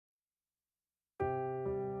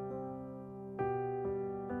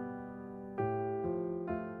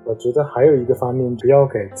我觉得还有一个方面，不要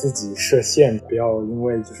给自己设限，不要因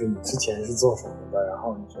为就是你之前是做什么的，然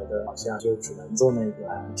后你觉得好像就只能做那个。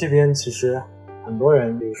这边其实很多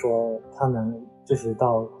人，比如说他能就是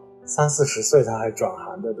到30-40岁他还转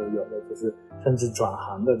行的都有的，就是甚至转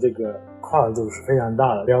行的这个跨度是非常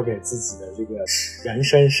大的，不要给自己的这个人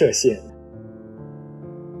生设限。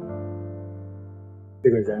这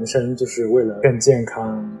个人生就是为了更健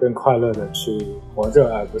康更快乐的去活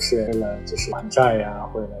着，而不是为了就是还债呀，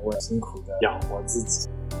或者为了辛苦的养活自己。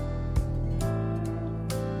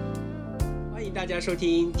欢迎大家收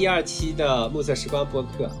听第2期的暮色时光播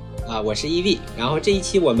客我是 EV。 然后这一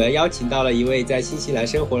期我们邀请到了一位在新西兰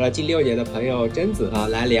生活了近6年的朋友榛子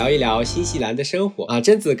来聊一聊新西兰的生活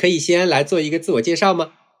榛子可以先来做一个自我介绍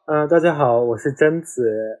吗？大家好，我是榛子，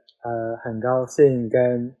很高兴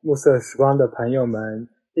跟暮色时光的朋友们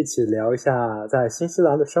一起聊一下在新西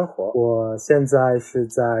兰的生活。我现在是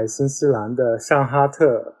在新西兰的上哈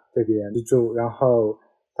特这边居住，然后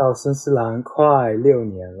到新西兰快6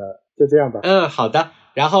年了，就这样吧。好的。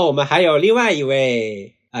然后我们还有另外一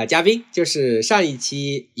位嘉宾，就是上一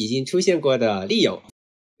期已经出现过的利勇。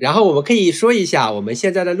然后我们可以说一下，我们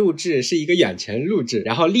现在的录制是一个远程录制，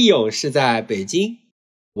然后利勇是在北京，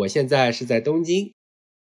我现在是在东京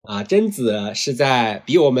榛子是在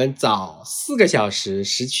比我们早4个小时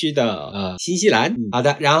时区的新西兰。好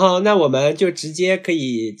的，然后那我们就直接可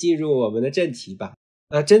以进入我们的正题吧。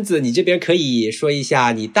榛子，你这边可以说一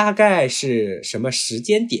下你大概是什么时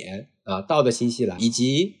间点到的新西兰，以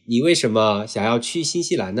及你为什么想要去新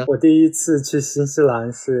西兰呢？我第一次去新西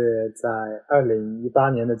兰是在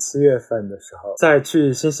2018年的7月份的时候。在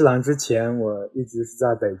去新西兰之前，我一直是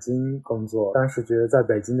在北京工作，当时觉得在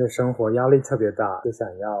北京的生活压力特别大，就想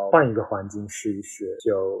要换一个环境试一试，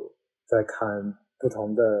就在看不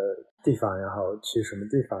同的地方，然后去什么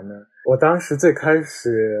地方呢？我当时最开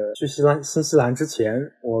始去新西兰之前，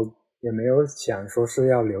我也没有想说是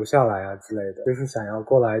要留下来之类的，就是想要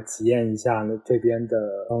过来体验一下这边的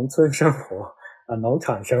农村生活农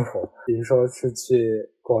场生活，比如说是去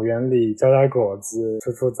果园里摘摘果子，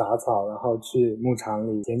除杂草，然后去牧场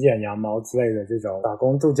里剪羊毛之类的这种打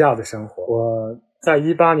工度假的生活。我在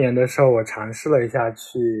18年的时候，我尝试了一下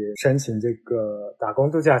去申请这个打工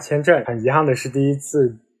度假签证，很遗憾的是第一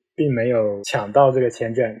次并没有抢到这个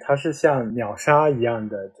签证，它是像秒杀一样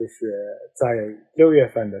的，就是在6月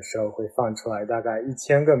份的时候会放出来大概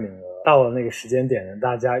1000个名额，到了那个时间点呢，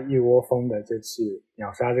大家一窝蜂的就去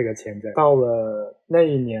秒杀这个签证。到了那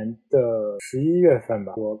一年的11月份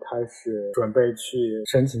吧，我开始准备去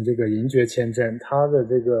申请这个银爵签证，它的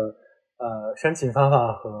这个申请方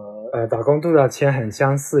法和打工度假签很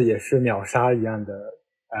相似，也是秒杀一样的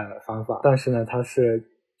方法，但是呢它是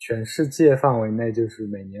全世界范围内就是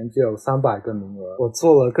每年只有300个名额。我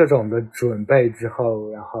做了各种的准备之后，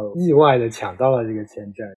然后意外的抢到了这个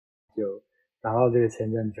签证，就拿到这个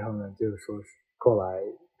签证之后呢，就说是过来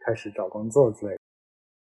开始找工作之类的。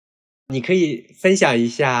你可以分享一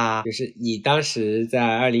下，就是你当时在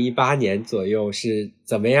2018年左右是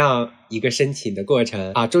怎么样一个申请的过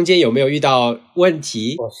程中间有没有遇到问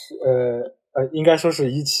题？我是应该说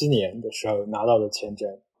是17年的时候拿到的签证。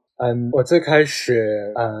我最开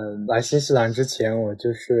始来新西兰之前，我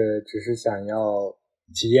就是只是想要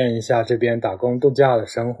体验一下这边打工度假的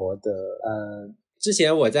生活的。之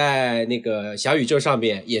前我在那个小宇宙上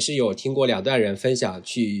面也是有听过2段人分享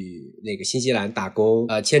去那个新西兰打工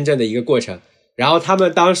签证的一个过程，然后他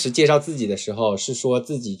们当时介绍自己的时候是说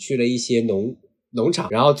自己去了一些农场，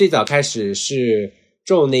然后最早开始是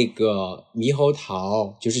种那个猕猴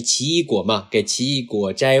桃，就是奇异果嘛，给奇异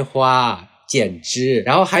果摘花剪枝，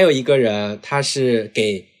然后还有一个人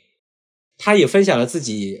他也分享了自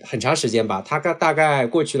己很长时间吧，他大概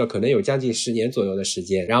过去了可能有将近10年左右的时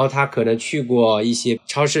间，然后他可能去过一些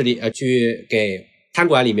超市里去给餐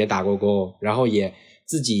馆里面打过工，然后也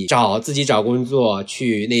自己找工作，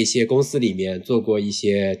去那些公司里面做过一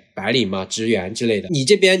些白领嘛，职员之类的。你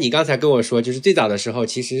这边你刚才跟我说就是最早的时候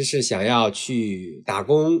其实是想要去打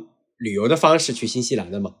工旅游的方式去新西兰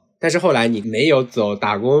的嘛，但是后来你没有走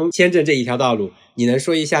打工签证这一条道路，你能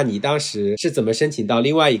说一下你当时是怎么申请到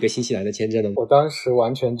另外一个新西兰的签证的吗？我当时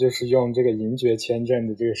完全就是用这个银爵签证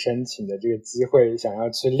的这个申请的这个机会，想要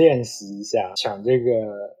去练习一下抢这个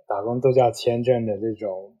打工度假签证的这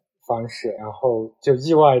种方式，然后就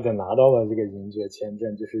意外的拿到了这个银爵签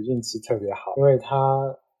证，就是运气特别好，因为它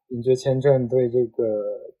银爵签证对这个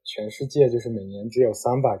全世界就是每年只有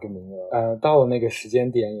300个名额，到了那个时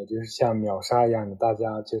间点，也就是像秒杀一样的，大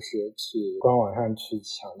家就是去官网上去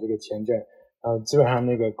抢这个签证，基本上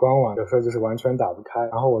那个官网有时候就是完全打不开，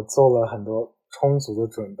然后我做了很多充足的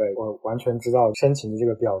准备，我完全知道申请的这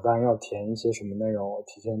个表单要填一些什么内容，我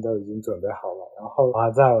提前都已经准备好了，然然后我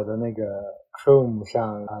还在我的那个 Chrome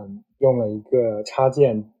上用了一个插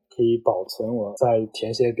件可以保存我在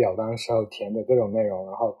填写表单时候填的各种内容，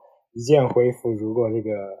然后一键恢复如果这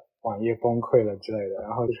个网页崩溃了之类的，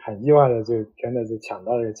然后就是很意外的就真的就抢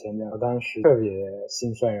到这个签证，我当时特别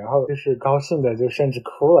兴奋，然后就是高兴的就甚至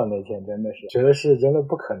哭了，那天真的是觉得是真的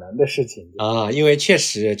不可能的事情啊，因为确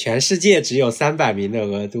实全世界只有300名的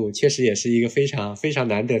额度，确实也是一个非常非常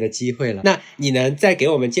难得的机会了。那你能再给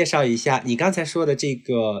我们介绍一下你刚才说的这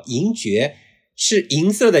个银爵，是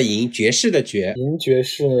银色的银，爵士的爵？银爵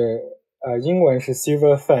是英文是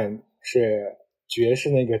silver fern， 是蕨是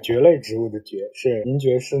那个蕨类植物的蕨，是银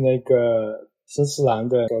蕨是那个新西兰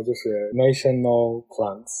的就是 national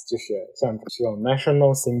plants， 就是像这种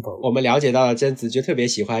national symbol。 我们了解到了榛子就特别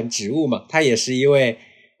喜欢植物嘛，他也是一位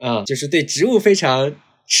就是对植物非常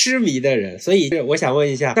痴迷的人，所以我想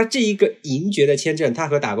问一下，那这一个银爵的签证它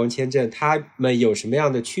和打工签证它们有什么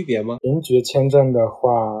样的区别吗？银爵签证的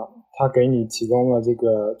话，他给你提供了这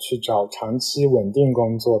个去找长期稳定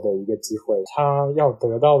工作的一个机会，他要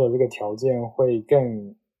得到的这个条件会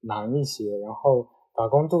更难一些。然后打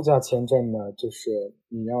工度假签证呢，就是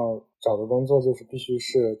你要找的工作就是必须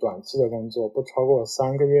是短期的工作，不超过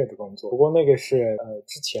3个月的工作。不过那个是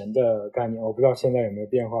之前的概念，我不知道现在有没有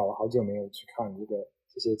变化，我好久没有去看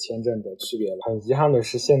这些签证的区别了。很遗憾的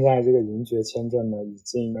是，现在这个银爵签证呢已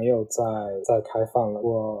经没有再开放了。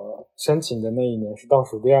我申请的那一年是倒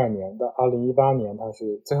数第2年的2018年，它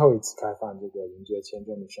是最后一次开放这个银爵签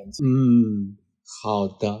证的申请。好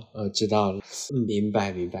的，知道了。明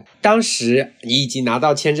白。当时你已经拿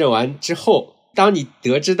到签证完之后，当你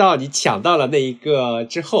得知到你抢到了那一个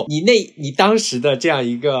之后，你当时的这样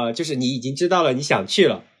一个，就是你已经知道了你想去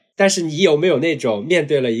了，但是你有没有那种面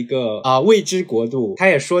对了一个未知国度，他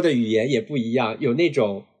也说的语言也不一样，有那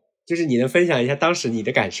种就是你能分享一下当时你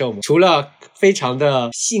的感受吗？除了非常的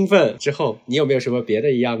兴奋之后，你有没有什么别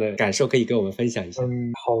的一样的感受可以跟我们分享一下？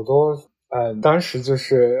好多当时就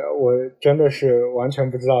是我真的是完全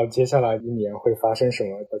不知道接下来1年会发生什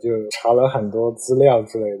么，我就查了很多资料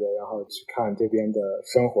之类的，然后去看这边的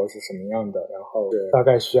生活是什么样的，然后大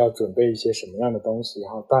概需要准备一些什么样的东西，然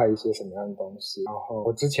后带一些什么样的东西。然后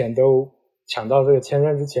我之前都抢到这个签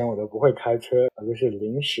证之前我都不会开车，我就是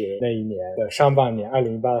临时那一年的上半年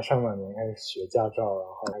2018的上半年开始学驾照，然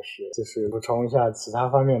后开始就是补充一下其他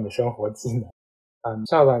方面的生活技能。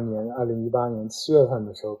下半年2018年7月份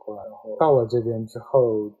的时候过来，然后到了这边之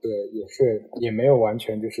后，对，也没有完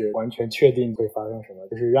全确定会发生什么，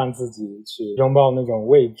就是让自己去拥抱那种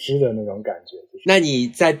未知的那种感觉。那你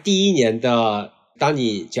在第一年的，当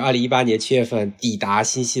你就2018年7月份抵达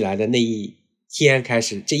新西兰的那一天开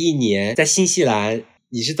始，这一年在新西兰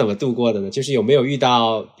你是怎么度过的呢？就是有没有遇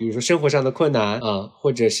到比如说生活上的困难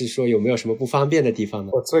或者是说有没有什么不方便的地方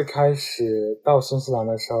呢？我最开始到新西兰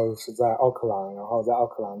的时候是在奥克兰，然后在奥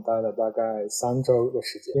克兰待了大概3周的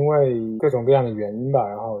时间，因为各种各样的原因吧，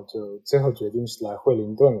然后就最后决定是来惠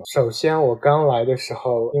灵顿了。首先我刚来的时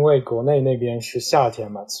候，因为国内那边是夏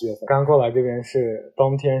天嘛，7月份刚过来这边是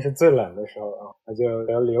冬天，是最冷的时候，然后我就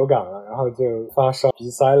得流感了，然后就发烧鼻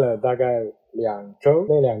塞了大概2周，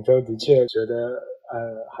那2周的确觉得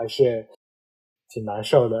还是挺难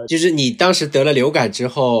受的。就是你当时得了流感之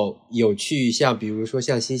后，有去像比如说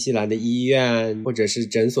像新西兰的医院或者是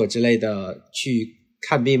诊所之类的去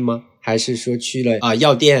看病吗？还是说去了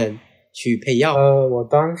药店去配药？我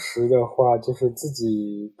当时的话就是自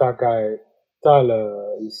己大概带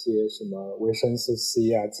了一些什么维生素 C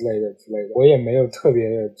之类的，我也没有特别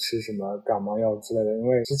的吃什么感冒药之类的，因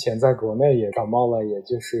为之前在国内也感冒了，也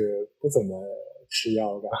就是不怎么吃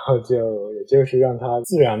药，然后也就是让它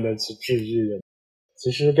自然的去治愈。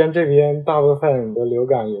其实跟这边大部分的流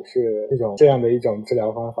感也是这样的一种治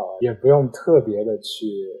疗方法，也不用特别的去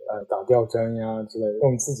打吊针之类的，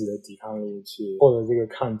用自己的抵抗力去获得这个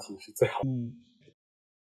抗体是最好的。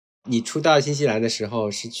你初到新西兰的时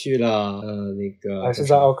候是去了还是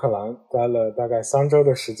在奥克兰待了大概3周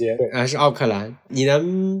的时间。对，是奥克兰。你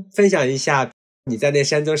能分享一下你在那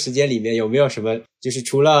3周时间里面有没有什么就是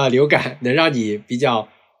除了流感能让你比较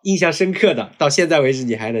印象深刻的，到现在为止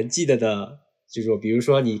你还能记得的，就是说比如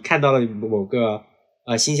说你看到了某个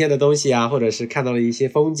新鲜的东西或者是看到了一些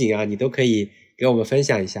风景你都可以给我们分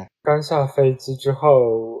享一下。刚下飞机之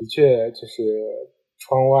后的确就是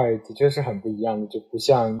窗外的确是很不一样的，就不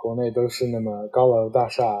像国内都是那么高楼大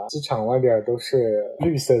厦，机场外边都是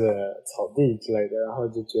绿色的草地之类的，然后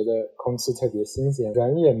就觉得空气特别新鲜，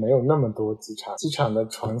人也没有那么多。机场的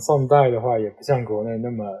传送带的话也不像国内那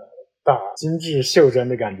么大，精致袖珍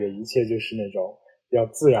的感觉，一切就是那种比较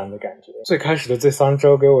自然的感觉。最开始的这3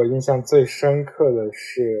周给我印象最深刻的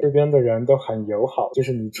是这边的人都很友好，就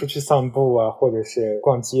是你出去散步啊或者是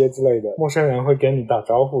逛街之类的，陌生人会跟你打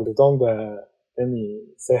招呼，主动的跟你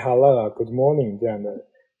say hello 啊 good morning 这样的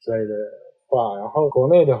之类的话。然后国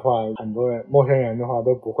内的话很多人陌生人的话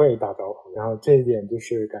都不会打招呼，然后这一点就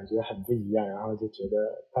是感觉很不一样，然后就觉得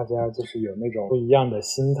大家就是有那种不一样的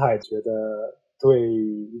心态，觉得对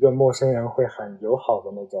一个陌生人会很友好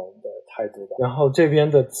的那种的态度吧。然后这边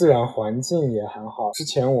的自然环境也很好，之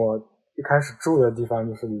前我一开始住的地方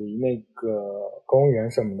就是离那个公园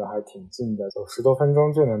什么的还挺近的，走10多分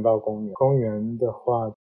钟就能到公园。公园的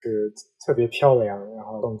话是特别漂亮，然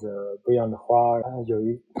后种着不一样的花，然后有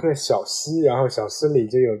一个小溪，然后小溪里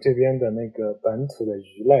就有这边的那个本土的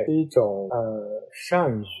鱼类，是一种鳝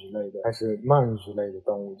鱼类的还是鳗鱼类的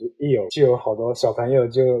动物，就有好多小朋友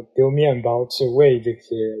就丢面包去喂这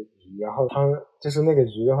些鱼，然后它就是那个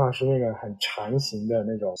鱼的话是那个很长形的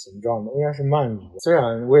那种形状的，应该是鳗鱼。虽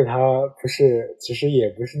然喂它其实也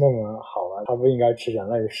不是那么好啊，它不应该吃人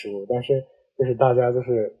类的食物，但是就是大家就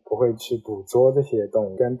是不会去捕捉这些动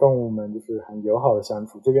物，跟动物们就是很友好的相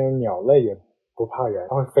处。这边鸟类也不怕人，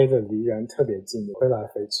它会飞得离人特别近的，飞来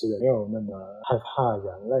飞去的，没有那么害怕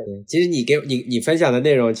人类。其实你分享的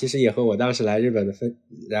内容其实也和我当时来日本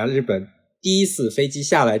第一次飞机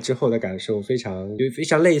下来之后的感受非常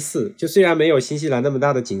类似，就虽然没有新西兰那么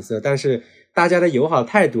大的景色，但是大家的友好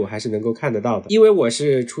态度还是能够看得到的。因为我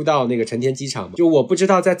是初到那个成田机场嘛，就我不知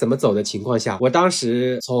道在怎么走的情况下，我当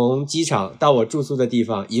时从机场到我住宿的地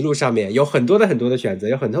方，一路上面有很多的选择，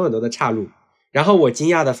有很多的岔路，然后我惊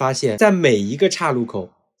讶的发现在每一个岔路口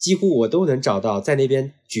几乎我都能找到在那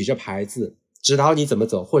边举着牌子指导你怎么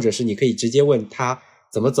走，或者是你可以直接问他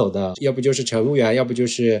怎么走的，要不就是乘务员，要不就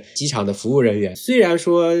是机场的服务人员。虽然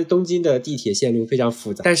说东京的地铁线路非常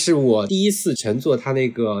复杂，但是我第一次乘坐他那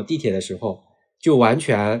个地铁的时候就完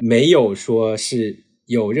全没有说是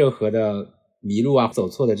有任何的迷路啊走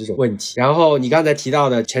错的这种问题。然后你刚才提到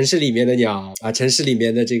的城市里面的鸟啊，城市里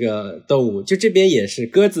面的这个动物，就这边也是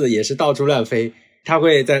鸽子也是到处乱飞，它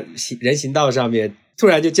会在人行道上面突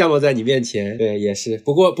然就降落在你面前。对，也是。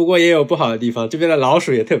不过也有不好的地方，这边的老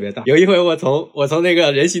鼠也特别大。有一回我从那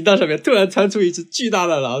个人行道上面突然窜出一只巨大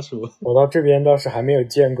的老鼠。我到这边倒是还没有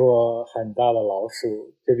见过很大的老鼠，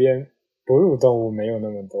这边哺乳动物没有那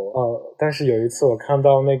么多但是有一次我看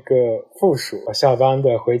到那个负鼠，我下班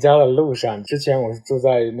的回家的路上，之前我是住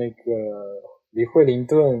在那个离惠灵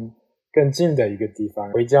顿更近的一个地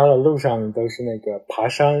方，回家的路上都是那个爬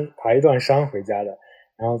一段山回家的，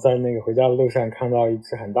然后在那个回家的路上看到一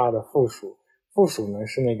只很大的负鼠。负鼠呢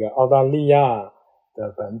是那个澳大利亚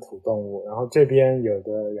的本土动物，然后这边有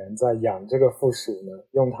的人在养这个负鼠呢，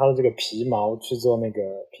用它的这个皮毛去做那个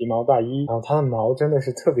皮毛大衣，然后它的毛真的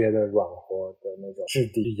是特别的软和的那种质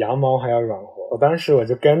地，比羊毛还要软和。我当时我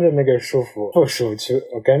就跟着那个负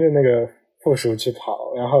鼠去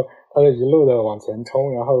跑，然后它就一路的往前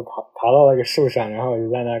冲，然后爬到那个树上，然后我就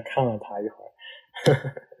在那看了它一会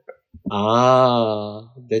儿。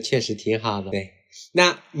这确实挺好的。对，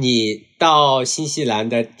那你到新西兰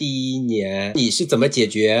的第一年，你是怎么解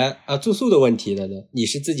决住宿的问题的呢？你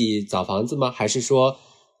是自己找房子吗？还是说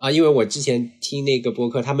因为我之前听那个播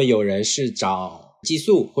客，他们有人是找寄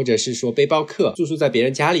宿，或者是说背包客住宿在别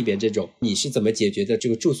人家里边这种，你是怎么解决的这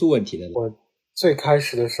个住宿问题的呢？我最开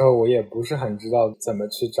始的时候我也不是很知道怎么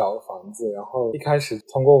去找房子，然后一开始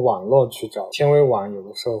通过网络去找，天威网有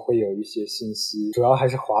的时候会有一些信息，主要还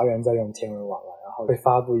是华人在用天威网了，然后会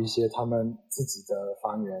发布一些他们自己的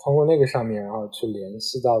房源，通过那个上面然后去联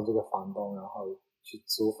系到这个房东，然后去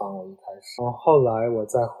租房。我一开始，然后后来我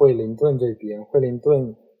在惠灵顿这边，惠灵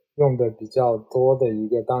顿用的比较多的一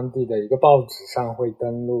个当地的一个报纸上会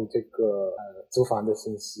登录这个租房的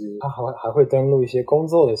信息，它还会登录一些工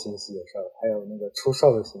作的信息，有时候还有那个出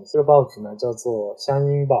售的信息。这个报纸呢叫做乡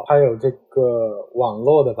音报，它有这个网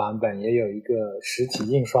络的版本，也有一个实体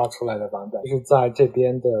印刷出来的版本，就是在这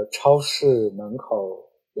边的超市门口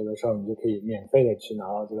有的时候你就可以免费的去拿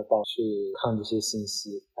到这个报去看这些信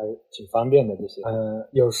息，还挺方便的这些。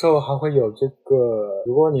有时候还会有这个，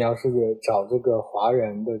如果你要是找这个华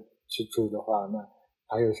人的去住的话，那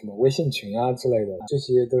还有什么微信群啊之类的，这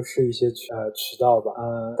些都是一些渠道吧。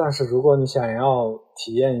但是如果你想要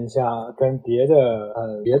体验一下跟别的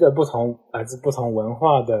来自不同文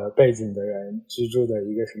化的背景的人居住的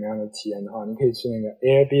一个什么样的体验的话，你可以去那个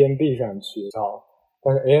Airbnb 上去找，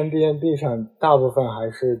但是 Airbnb 上大部分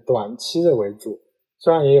还是短期的为主，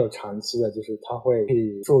虽然也有长期的，就是他会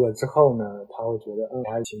住了之后呢，他会觉得你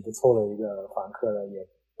还挺不错的一个房客的，也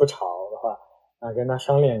不吵的话，跟他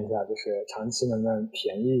商量一下，就是长期能不能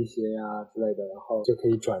便宜一些呀之类的，然后就可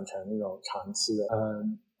以转成那种长期的。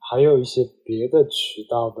还有一些别的渠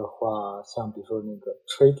道的话，像比如说那个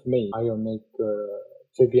Trade Me， 还有那个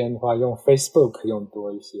这边的话用 Facebook 用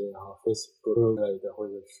多一些，然后 Facebook 之类的，或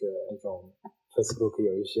者是那种 Facebook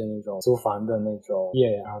有一些那种租房的那种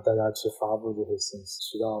页，然后大家去发布这些信息，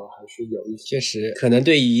渠道还是有一些。确实，可能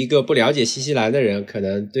对于一个不了解新西兰的人，可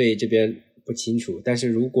能对这边不清楚，但是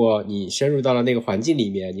如果你深入到了那个环境里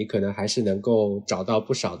面，你可能还是能够找到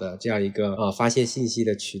不少的这样一个发现信息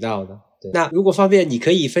的渠道的。对，那如果方便，你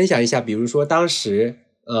可以分享一下，比如说当时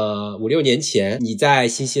5-6年前你在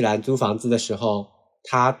新西兰租房子的时候，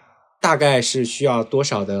它大概是需要多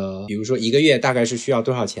少的，比如说一个月大概是需要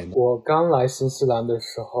多少钱的？我刚来新西兰的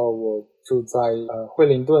时候，我住在惠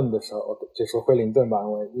灵顿的时候，就说惠灵顿吧，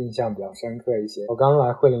我印象比较深刻一些。我刚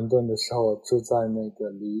来惠灵顿的时候，我住在那个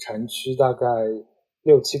离城区大概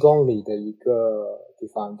6-7公里的一个地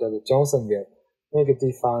方，叫做 Johnsonville。那个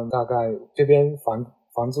地方大概这边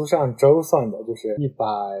房租是按周算的，就是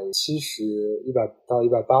170、100到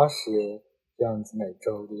180这样子每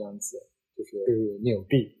周的样子。就是纽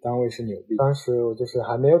币，单位是纽币。当时我就是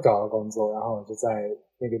还没有找到工作，然后我就在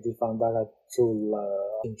那个地方大概住了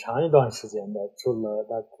挺长一段时间的，住了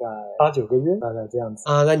大概8-9个月，大概这样子。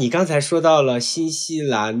那你刚才说到了新西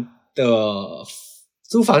兰的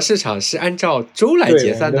租房市场是按照周来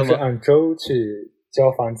结算的吗？对，我们都是按周去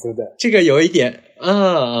交房租的。这个有一点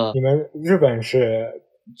你们日本是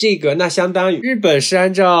这个，那相当于日本是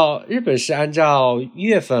按照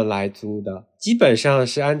月份来租的，基本上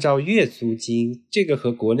是按照月租金，这个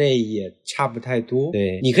和国内也差不太多。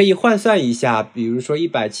对，你可以换算一下，比如说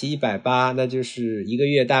170、180，那就是一个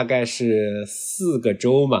月大概是4个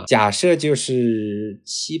周嘛，假设就是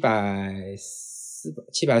740、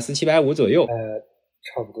750左右。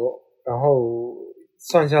差不多，然后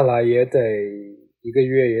算下来也得一个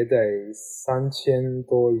月也得3000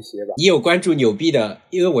多一些吧。你有关注纽币的，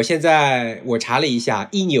因为我查了一下，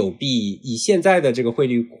一纽币以现在的这个汇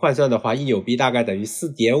率换算的话，一纽币大概等于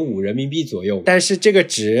4.5人民币左右。但是这个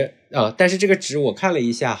值我看了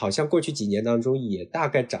一下，好像过去几年当中也大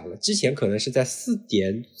概涨了，之前可能是在4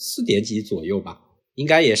点几左右吧，应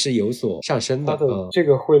该也是有所上升的。它的这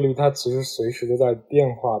个汇率它其实随时都在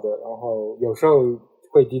变化的，然后有时候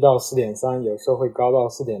会低到4.3，有时候会高到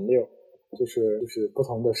4.6，就是不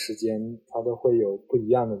同的时间它都会有不一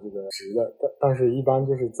样的这个值的，但是一般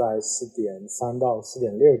就是在4.3到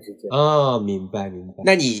4.6之间。明白。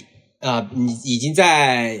那你已经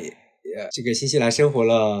在这个新西兰生活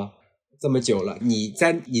了这么久了，你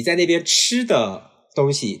在那边吃的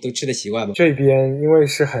东西都吃的习惯吗？这边因为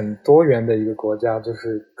是很多元的一个国家，就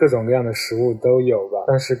是各种各样的食物都有吧，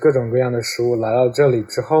但是各种各样的食物来到这里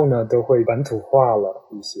之后呢，都会本土化了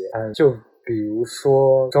一些。就比如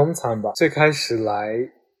说中餐吧，最开始来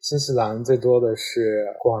新西兰最多的是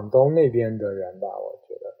广东那边的人吧，我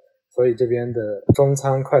觉得，所以这边的中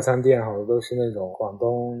餐快餐店好多都是那种广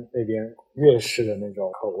东那边粤式的那种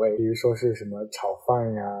口味，比如说是什么炒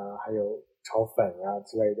饭呀，还有炒粉呀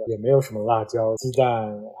之类的，也没有什么辣椒，鸡蛋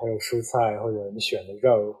还有蔬菜或者你选的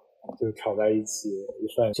肉就炒在一起一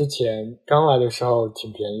份。之前刚来的时候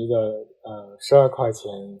挺便宜的，12块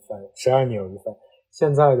钱一份，12纽一份。现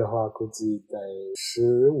在的话估计得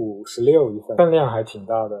15、16一份，分量还挺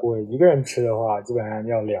大的。我一个人吃的话基本上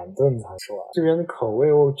要2顿才吃完。这边的口味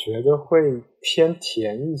我觉得会偏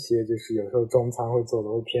甜一些，就是有时候中餐会做的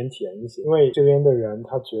会偏甜一些，因为这边的人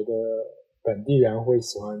他觉得本地人会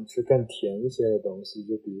喜欢吃更甜一些的东西，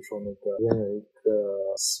就比如说那个这边有一个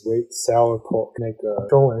sweet sour pork， 那个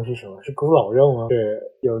中文是什么？是咕老肉吗？是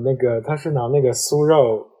有那个他是拿那个酥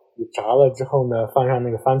肉炸了之后呢，放上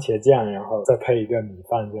那个番茄酱，然后再配一个米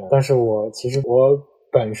饭这样。但是其实我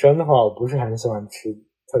本身的话，我不是很喜欢吃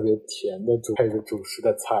特别甜的配着主食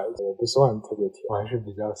的菜，我不喜欢特别甜，我还是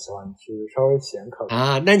比较喜欢吃稍微咸口的。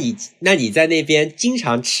那你在那边经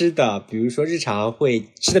常吃的，比如说日常会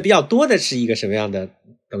吃的比较多的是一个什么样的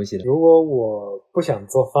东西呢？如果我不想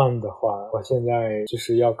做饭的话，我现在就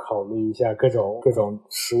是要考虑一下各种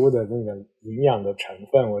食物的那个营养的成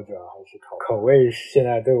分，我主要还是口味现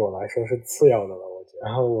在对我来说是次要的了，我觉得。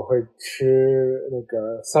然后我会吃那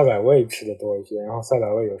个赛百味吃的多一些，然后赛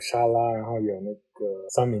百味有沙拉，然后有那个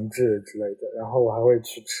三明治之类的，然后我还会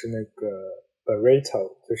去吃那个burrito，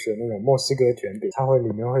 就是那种墨西哥卷饼，它里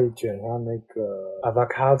面会卷上那个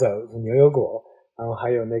avocado， 牛油果，然后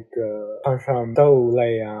还有那个放上豆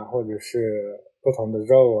类啊，或者是不同的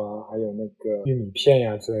肉啊，还有那个玉米片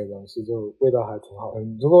呀之类的东西，就味道还挺好。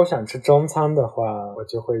如果我想吃中餐的话，我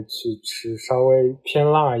就会去吃稍微偏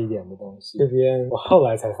辣一点的东西。这边我后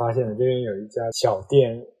来才发现的，这边有一家小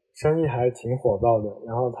店，生意还挺火爆的，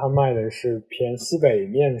然后他卖的是偏西北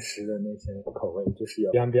面食的那些口味，就是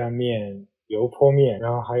有 biang biang 面、油泼面，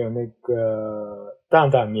然后还有那个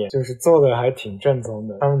担担面，就是做的还挺正宗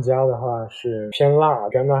的。他们家的话是偏辣，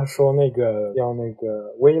跟他说那个要那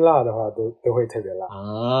个微辣的话都会特别辣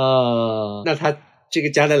啊。那他这个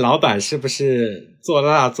家的老板是不是做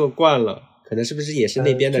辣做惯了？可能是不是也是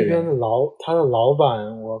那边的人？这边的他的老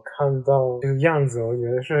板，我看到这个样子，我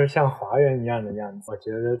觉得是像华人一样的样子。我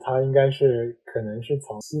觉得他应该是可能是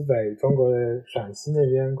从西北中国的陕西那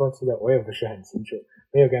边过去的，我也不是很清楚，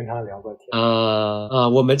没有跟他聊过天。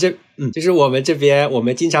就是我们这边，我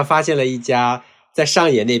们经常发现了一家在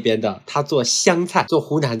上野那边的，他做湘菜，做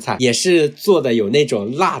湖南菜，也是做的有那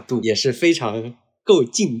种辣度，也是非常够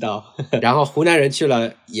劲道。然后湖南人去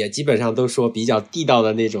了也基本上都说比较地道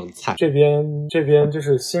的那种菜。这边就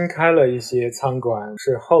是新开了一些餐馆，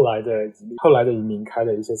是后来的移民开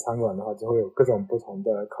的一些餐馆的话，就会有各种不同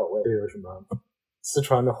的口味，就有什么四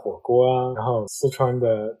川的火锅啊，然后四川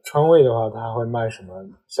的川味的话，它还会卖什么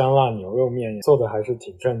香辣牛肉面，做的还是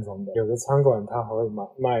挺正宗的。有的餐馆它还会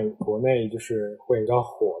卖国内就是会比较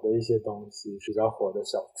火的一些东西，比较火的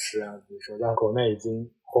小吃啊，比如说在国内已经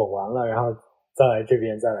火完了，然后再来这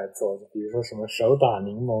边再来做，比如说什么手打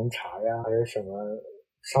柠檬茶呀，还有什么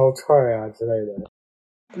烧串啊之类的。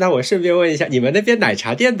那我顺便问一下，你们那边奶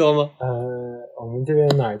茶店多吗？我们这边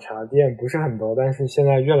奶茶店不是很多，但是现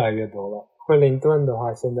在越来越多了。惠灵顿的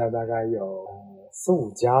话，现在大概有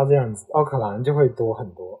4-5家这样子。奥克兰就会多很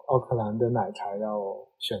多，奥克兰的奶茶要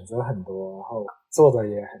选择很多，然后做的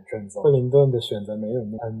也很正宗。惠灵顿的选择没有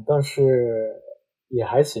但是也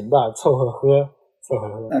还行吧，凑合喝。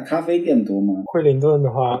那咖啡店多吗？惠灵顿的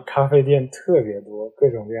话，咖啡店特别多，各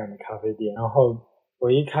种各样的咖啡店。然后我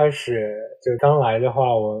一开始就刚来的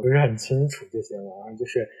话，我不是很清楚这些嘛，然后就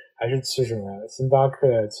是还是去什么星巴克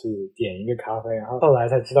去点一个咖啡，然后后来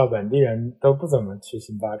才知道本地人都不怎么去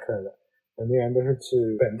星巴克的，本地人都是去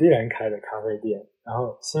本地人开的咖啡店。然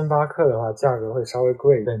后星巴克的话价格会稍微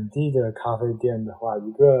贵，本地的咖啡店的话，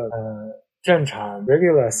一个正常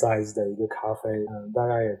regular size 的一个咖啡，大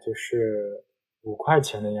概也就是5块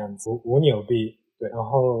钱的样子，5纽币。对，然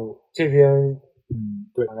后这边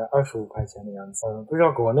对，大概25块钱的样子。不知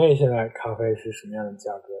道国内现在咖啡是什么样的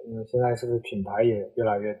价格，因为现在是不是品牌也越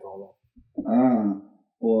来越多了？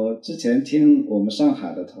我之前听我们上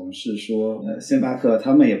海的同事说，星巴克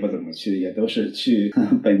他们也不怎么去，也都是去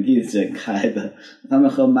本地人开的，他们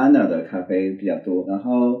喝 Manner 的咖啡比较多。然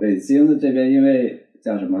后北京的这边因为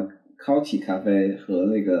叫什么 Coffee 咖啡和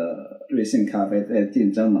那个瑞幸咖啡在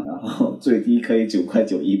竞争嘛，然后最低可以9.9块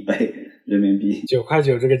一杯人民币。9.9块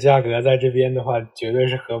这个价格在这边的话绝对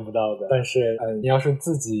是喝不到的，但是你要是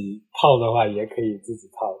自己泡的话也可以自己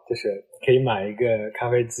泡，就是可以买一个咖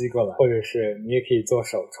啡机过来，或者是你也可以做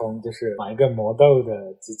手冲，就是买一个磨豆的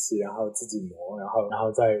机器，然后自己磨，然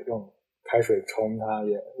后再用开水冲它，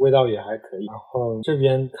味道也还可以。然后这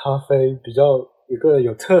边咖啡比较一个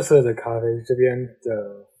有特色的咖啡，这边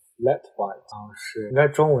的Flat White， 是应该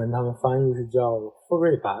中文他们翻译是叫馥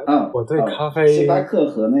芮白。我对咖啡，星巴克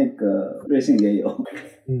和那个瑞幸也有。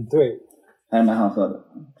对，还蛮好喝的。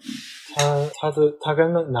它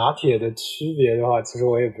跟拿铁的区别的话，其实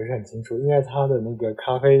我也不是很清楚，因为它的那个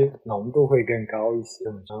咖啡浓度会更高一些，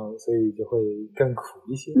然后所以就会更苦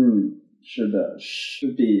一些。是的，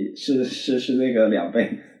是那个2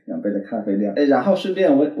倍的咖啡量。然后顺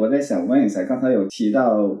便我在想问一下，刚才有提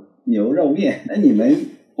到牛肉面，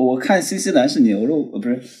我看新西兰是牛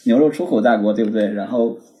肉出口大国，对不对？然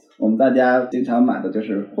后我们大家经常买的就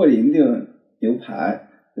是惠灵顿牛排，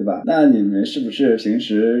对吧？那你们是不是平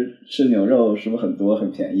时吃牛肉是不是很多很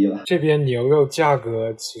便宜了？这边牛肉价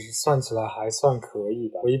格其实算起来还算可以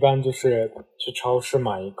吧。我一般就是去超市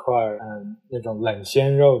买一块那种冷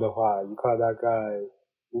鲜肉的话，一块大概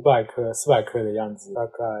500克400克的样子，大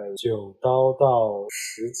概9刀到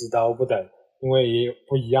10几刀不等，因为也有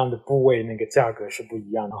不一样的部位，那个价格是不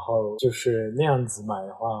一样的，然后就是那样子买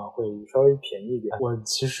的话会稍微便宜一点。我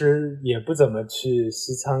其实也不怎么去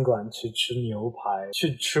西餐馆去吃牛排，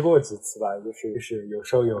去吃过几次吧，就是有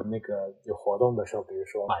时候有有活动的时候，比如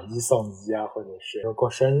说买1送1啊，或者是过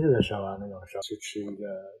生日的时候啊，那种时候去吃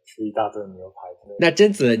一大顿牛排之类的。那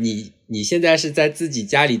贞子你现在是在自己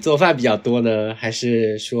家里做饭比较多呢，还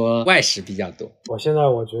是说外食比较多？我现在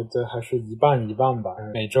我觉得还是一半一半吧。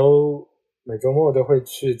每周末都会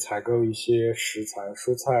去采购一些食材，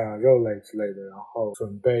蔬菜啊、肉类之类的，然后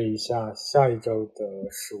准备一下下一周的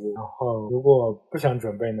食物。然后如果不想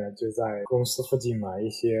准备呢，就在公司附近买一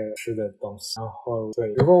些吃的东西。然后对，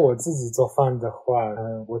如果我自己做饭的话，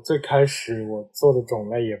我最开始我做的种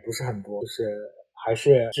类也不是很多，就是还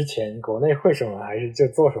是之前国内会什么还是就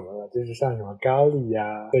做什么了，就是像什么咖喱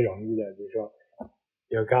呀最容易的，比如说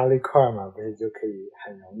有咖喱块嘛，不是就可以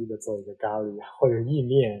很容易的做一个咖喱，或者意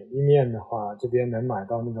面。意面的话，这边能买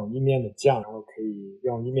到那种意面的酱，然后可以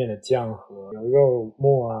用意面的酱和牛肉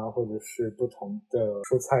末啊，或者是不同的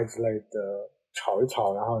蔬菜之类的炒一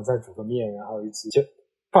炒，然后再煮个面，然后一起就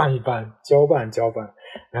拌一拌，搅拌，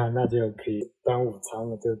然后那就可以当午餐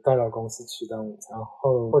了，就带到公司去当午餐。然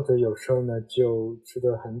后或者有时候呢，就吃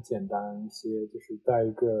的很简单一些，就是带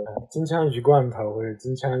一个金枪鱼罐头或者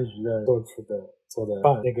金枪鱼的做的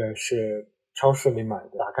饭，那个是超市里买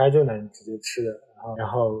的，打开就能直接吃的，然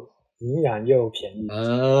后营养又便宜。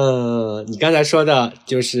你刚才说的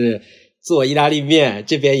就是做意大利面，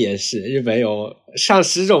这边也是，日本有上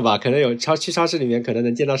10种吧，可能有去超市里面可能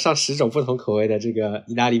能见到上10种不同口味的这个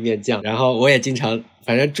意大利面酱，然后我也经常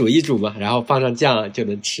反正煮一煮嘛，然后放上酱就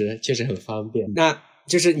能吃，确实很方便。那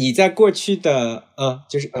就是你在过去的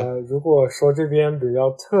如果说这边比较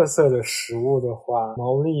特色的食物的话，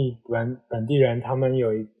毛利本地人他们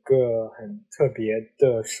有一个很特别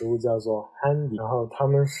的食物叫做憨米，然后他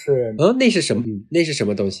们是那是什么？那是什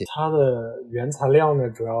么东西？它的原材料呢，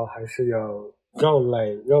主要还是有肉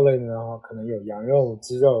类呢，然后可能有羊肉、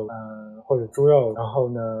鸡肉，或者猪肉，然后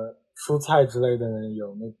呢蔬菜之类的呢，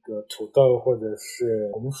有那个土豆或者是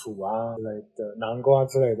红薯啊之类的，南瓜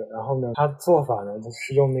之类的。然后呢，它做法呢，就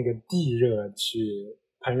是用那个地热去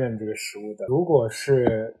烹饪这个食物的。如果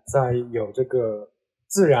是在有这个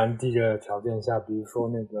自然地热的条件下，比如说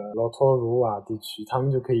那个罗托鲁瓦地区，他们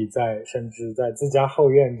就可以甚至在自家后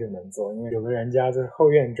院就能做，因为有的人家就是后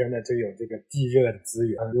院真的就有这个地热的资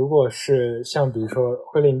源。如果是像比如说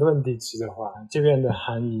惠灵顿地区的话，这边的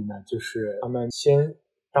韩语呢，就是他们先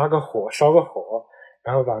烧个火，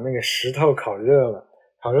然后把那个石头烤热了，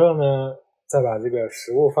呢，再把这个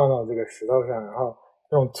食物放到这个石头上，然后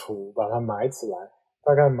用土把它埋起来，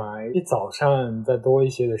大概埋一早上再多一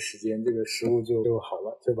些的时间，这个食物就好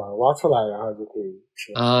了，就把它挖出来，然后就可以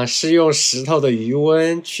吃了。是用石头的余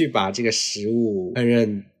温去把这个食物烹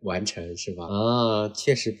饪完成是吧？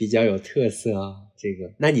确实比较有特色啊，这个。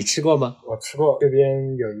那你吃过吗？我吃过，这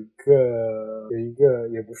边有一个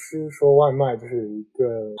也不是说外卖，就是有一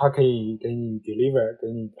个它可以给你 deliver 给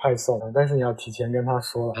你派送，但是你要提前跟他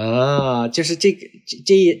说了。就是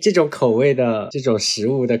这种口味的这种食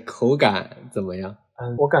物的口感怎么样？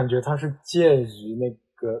我感觉它是介于那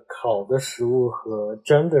个烤的食物和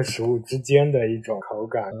蒸的食物之间的一种口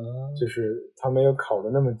感，就是它没有烤的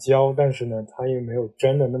那么焦，但是呢，它又没有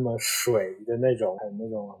蒸的那么水的那种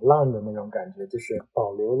烂的那种感觉，就是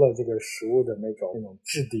保留了这个食物的那种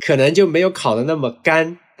质地，可能就没有烤的那么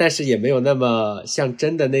干，但是也没有那么像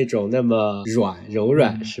真的那种那么柔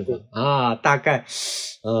软，是吧？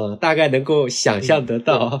大概能够想象得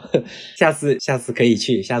到。下次可以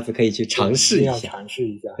去尝试一下。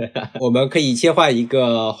我们可以切换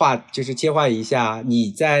一下，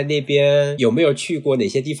你在那边有没有去过哪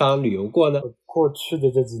些地方旅游过呢？过去的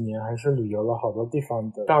这几年还是旅游了好多地方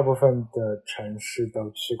的，大部分的城市都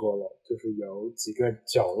去过了，就是有几个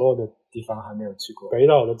角落的地方还没有去过。北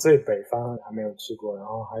岛的最北方还没有去过，然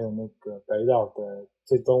后还有那个北岛的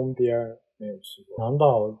最东边没有去过。南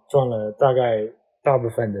岛转了大概大部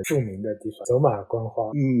分的著名的地方，走马观花。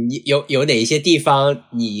有哪一些地方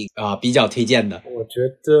你比较推荐的？我觉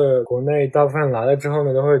得国内大部分人来了之后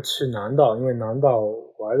呢，都会去南岛，因为南岛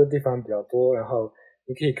玩的地方比较多，然后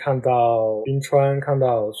你可以看到冰川，看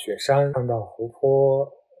到雪山，看到湖泊，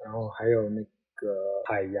然后还有那个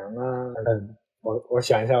海洋啊。我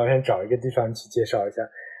想一下，我先找一个地方去介绍一下。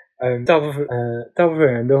大部分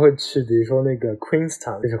人都会去，比如说那个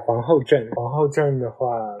Queenstown， 就是皇后镇。皇后镇的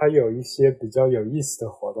话，它有一些比较有意思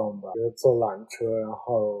的活动吧，比如坐缆车，然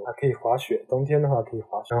后还可以滑雪，冬天的话可以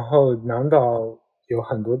滑雪。然后南岛有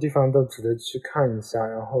很多地方都值得去看一下，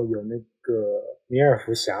然后有那个米尔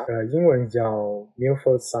福峡，英文叫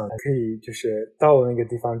Milford Sound， 可以就是到了那个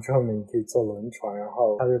地方之后呢，你可以坐轮船，然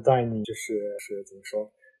后他就带你就是怎么说，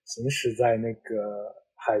行驶在那个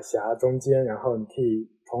海峡中间，然后你可以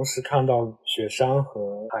同时看到雪山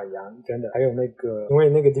和海洋，真的。还有那个，因为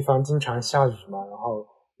那个地方经常下雨嘛，然后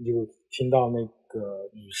你就听到那个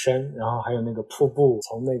雨声，然后还有那个瀑布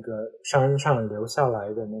从那个山上流下来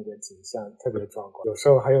的那个景象特别壮观。有时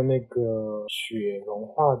候还有那个雪融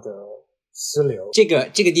化的溪流。这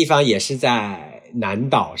个地方也是在南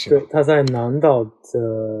岛是吧？对，它在南岛的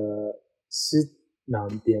西南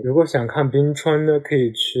边。如果想看冰川呢，可以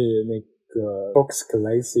去那个 Fox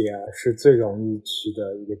Glacier， 是最容易去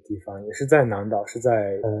的一个地方，也是在南岛，是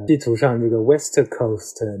在地图上这个 West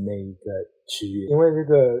Coast 的那一个区域。因为这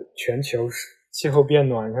个全球气候变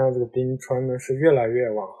暖，像这个冰川呢是越来越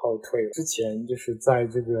往后退。之前就是在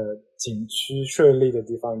这个景区设立的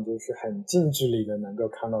地方，就是很近距离的能够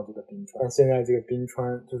看到这个冰川，但现在这个冰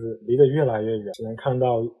川就是离得越来越远，只能看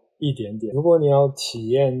到一点点。如果你要体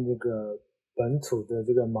验这个本土的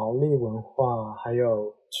这个毛利文化，还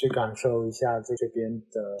有去感受一下这边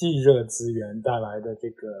的地热资源带来的这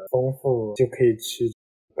个丰富，就可以去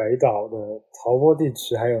北岛的陶波地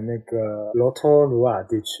区，还有那个罗托鲁瓦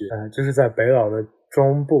地区，就是在北岛的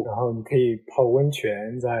中部，然后你可以泡温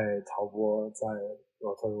泉，在陶波，在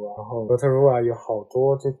罗托鲁瓦，然后罗托鲁瓦有好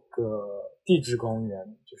多这个地质公园，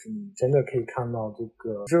就是你真的可以看到这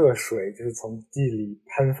个热水就是从地里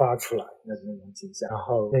喷发出来的那种景象，然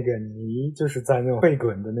后那个泥就是在那种沸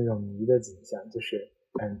滚的那种泥的景象，就是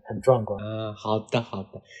很壮观。好的。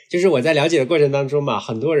就是我在了解的过程当中嘛，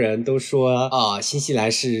很多人都说新西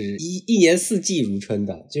兰是一年四季如春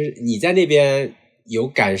的，就是你在那边有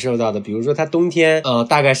感受到的，比如说它冬天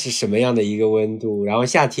大概是什么样的一个温度，然后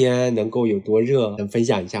夏天能够有多热，能分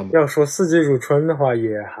享一下吗？要说四季如春的话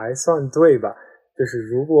也还算对吧，就是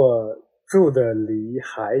如果住的离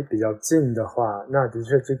海比较近的话，那的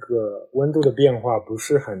确这个温度的变化不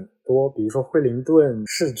是很多。比如说惠灵顿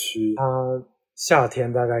市区，它夏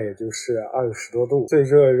天大概也就是20多度，最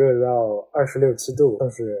热到26、7度，算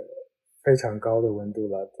是非常高的温度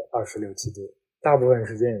了，26、7度。大部分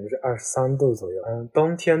时间也就是23度左右。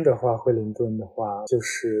冬天的话，惠灵顿的话就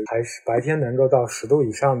是还是白天能够到10度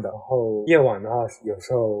以上的，然后夜晚的话有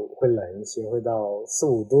时候会冷一些，会到4、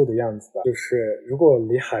5度的样子吧。就是如果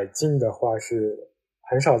离海近的话是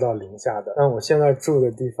很少到零下的，但我现在住的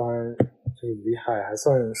地方就是离海还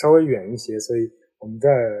算稍微远一些，所以我们这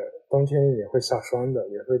儿冬天也会下霜的，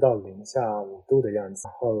也会到零下5度的样子。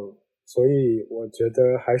然后所以我觉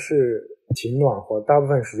得还是挺暖和，大部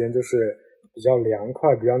分时间就是比较凉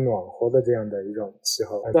快比较暖和的这样的一种气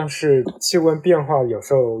候，但是气温变化有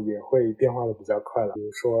时候也会变化的比较快了。比如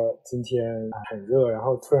说今天很热，然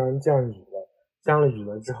后突然降了雨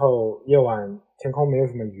了之后，夜晚天空没有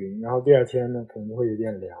什么云，然后第二天呢可能就会有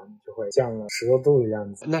点凉，就会降了10多度的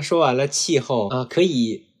样子。那说完了气候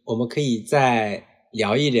我们可以再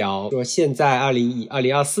聊一聊说现在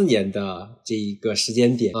2024年的这一个时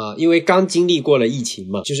间点因为刚经历过了疫情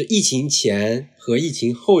嘛，就是疫情前和疫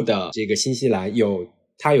情后的这个新西兰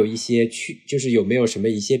它有一些就是有没有什么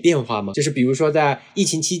一些变化吗？就是比如说在疫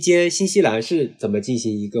情期间新西兰是怎么进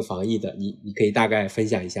行一个防疫的，你可以大概分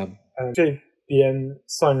享一下吗？这边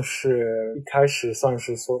算是一开始算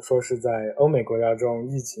是说是在欧美国家中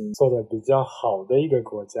疫情做的比较好的一个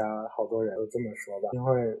国家，好多人都这么说吧。因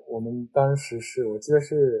为我们当时我记得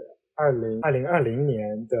是2020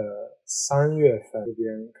年的3月份这边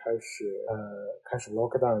开始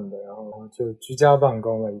lockdown 的，然后就居家办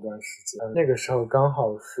公了一段时间。那个时候刚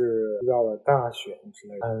好是遇到了大选之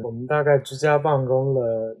类的，我们大概居家办公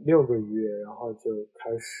了6个月，然后就开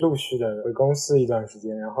始陆续的回公司一段时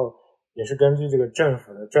间，然后也是根据这个政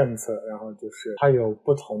府的政策，然后就是它有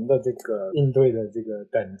不同的这个应对的这个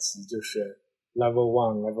等级，就是 level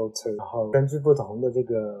 1、level 2，然后根据不同的这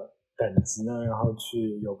个等级呢，然后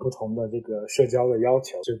去有不同的这个社交的要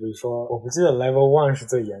求。就比如说我不记得 level 1是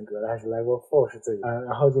最严格的还是 level 4是最严格的，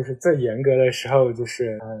然后就是最严格的时候就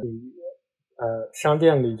是商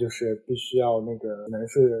店里就是必须要可能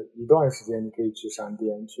是一段时间你可以去商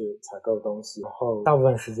店去采购东西，然后大部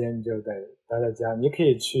分时间你就得待在家。你可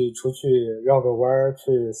以出去绕个弯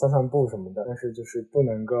去散步什么的，但是就是不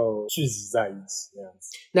能够聚集在一起那样子。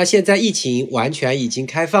那现在疫情完全已经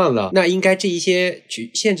开放了，那应该这一些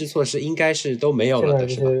限制措施应该是都没有了的，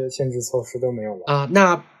是吧？现在这些限制措施都没有了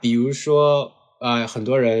那比如说很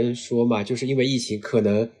多人说嘛，就是因为疫情可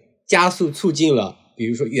能加速促进了比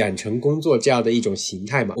如说远程工作这样的一种形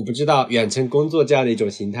态嘛，我不知道远程工作这样的一种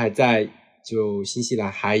形态在就新西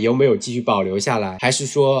兰还有没有继续保留下来，还是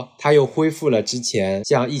说它又恢复了之前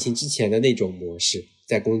像疫情之前的那种模式，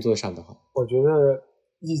在工作上的话。我觉得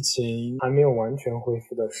疫情还没有完全恢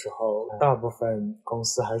复的时候，大部分公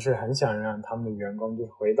司还是很想让他们的员工就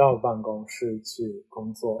是回到办公室去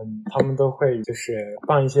工作，他们都会就是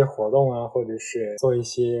办一些活动啊，或者是做一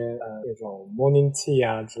些那种 morning tea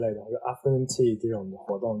啊之类的，或者 afternoon tea 这种的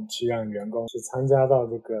活动，去让员工去参加到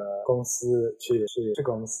这个公司去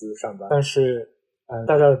公司上班。但是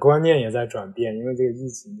大家的观念也在转变，因为这个疫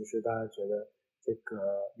情就是大家觉得这个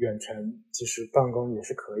远程其实办公也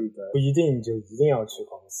是可以的，不一定就一定要去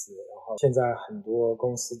公司。然后现在很多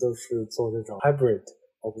公司都是做这种 hybrid，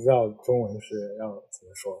 我不知道中文是要怎么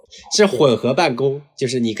说，是混合办公，就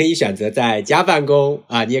是你可以选择在家办公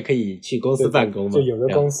你也可以去公司办公嘛。就有的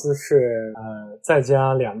公司是在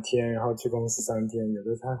家2天，然后去公司3天，有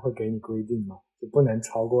的他会给你规定嘛，就不能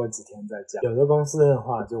超过几天在家。有的公司的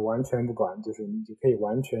话就完全不管，就是你就可以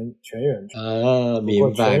完全全远程。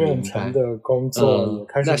明白全远程的工作也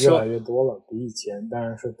开始越来越多了，比以前当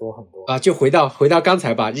然是多很多就回到刚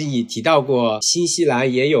才吧，你提到过新西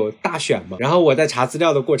兰也有大选嘛，然后我在查资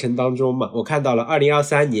料的过程当中嘛，我看到了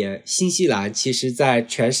2023年新西兰其实在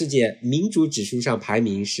全世界民主指数上排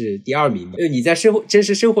名是第2名嘛。你在真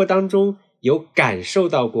实生活当中有感受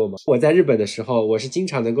到过吗？我在日本的时候，我是经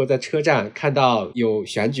常能够在车站看到有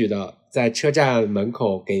选举的在车站门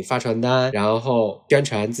口给发传单，然后宣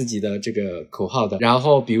传自己的这个口号的。然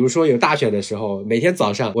后比如说有大选的时候，每天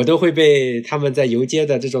早上我都会被他们在游街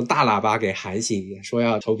的这种大喇叭给喊醒，说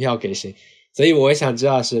要投票给谁。所以我想知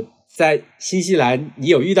道是在新西兰你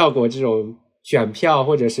有遇到过这种选票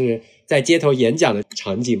或者是在街头演讲的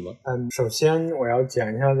场景吗？首先我要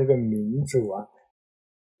讲一下这个民主啊。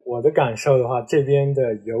我的感受的话，这边的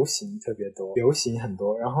游行特别多，游行很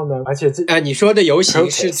多。然后呢，而且你说的游行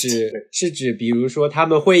是指比如说他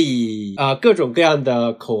们会以各种各样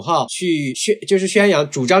的口号去就是宣扬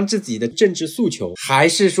主张自己的政治诉求，还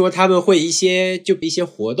是说他们会一些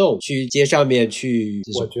活动去街上面去？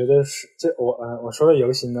我觉得是我说的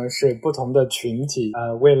游行呢是不同的群体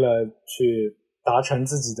为了去达成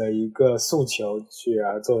自己的一个诉求去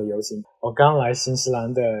做游行。我刚来新西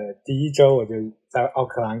兰的第1周，我就在奥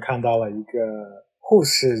克兰看到了一个护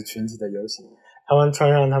士群体的游行，他们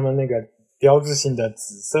穿上他们那个标志性的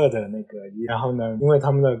紫色的那个衣，然后呢，因为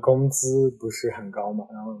他们的工资不是很高嘛，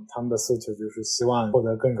然后他们的诉求就是希望获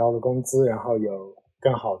得更高的工资，然后有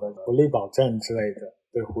更好的福利保证之类的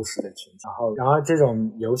对护士的群体。然后这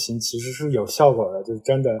种游行其实是有效果的，就是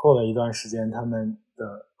真的过了一段时间，他们的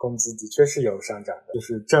工资的确是有上涨的，就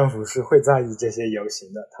是政府是会在意这些游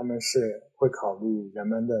行的，他们是会考虑人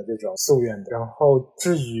们的这种夙愿的。然后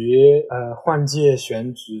至于换届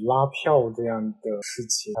选举拉票这样的事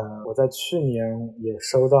情，我在去年也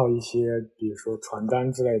收到一些比如说传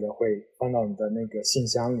单之类的，会放到你的那个信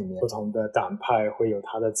箱里面，不同的党派会有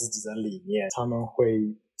他的自己的理念，他们会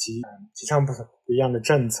提倡不一样的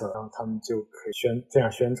政策，然后他们就可以这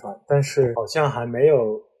样宣传，但是好像还没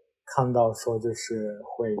有看到说就是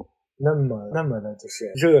会那么的就是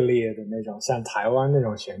热烈的那种，像台湾那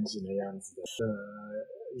种选举那样子的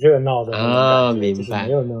热闹的那种感觉，就是没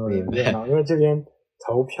有那么热闹。因为这边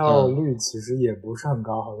投票率其实也不是很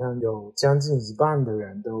高，好像有将近1半的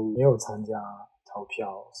人都没有参加投票，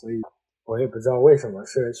所以我也不知道为什么，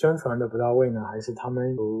是宣传的不到位呢，还是他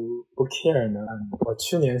们不 care 呢？我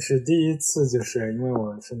去年是第一次，就是因为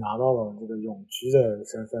我是拿到了这个永居的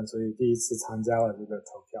身份，所以第一次参加了这个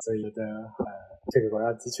投票，所以觉得这个国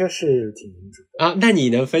家的确是挺民主的那你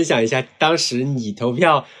能分享一下当时你投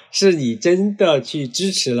票是你真的去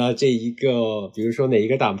支持了这一个比如说哪一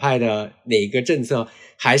个党派的哪一个政策，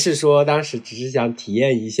还是说当时只是想体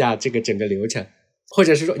验一下这个整个流程？或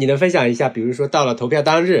者是说你能分享一下比如说到了投票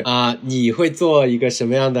当日你会做一个什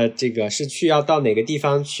么样的这个是需要到哪个地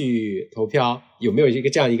方去投票，有没有一个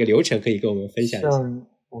这样一个流程可以跟我们分享一下？像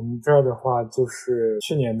我们这儿的话，就是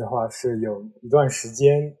去年的话是有一段时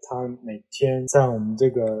间，他每天在我们这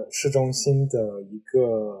个市中心的一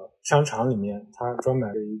个商场里面，他专门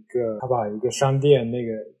有他把一个商店，那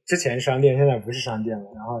个之前商店现在不是商店了，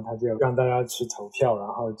然后他就让大家去投票，然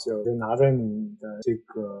后就拿着你的这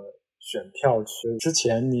个选票去，之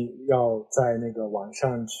前你要在那个网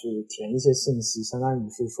上去填一些信息，相当于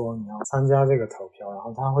是说你要参加这个投票，然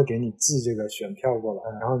后他会给你寄这个选票过来，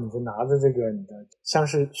然后你就拿着这个你的像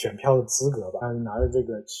是选票的资格吧，然后你拿着这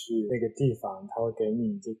个去那个地方，他会给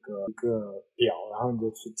你这个一个表，然后你就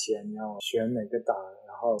去填你要选哪个党，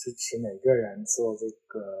然后支持哪个人做这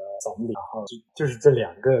个总理，然后就是这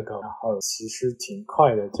2个然后其实挺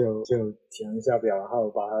快的，就填一下表，然后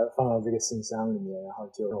把它放到这个信箱里面，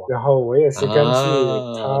然后我也是根据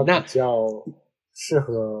它比较适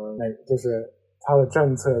合就是它的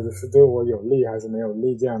政策就是对我有利还是没有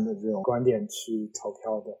利这样的这种观点去投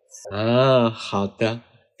票的。好的，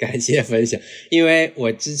感谢分享。因为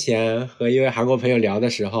我之前和一位韩国朋友聊的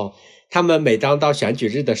时候，他们每当到选举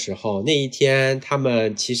日的时候，那一天他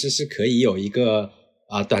们其实是可以有一个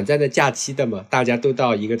短暂的假期的嘛，大家都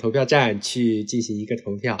到一个投票站去进行一个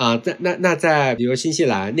投票那在比如新西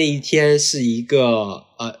兰那一天是一个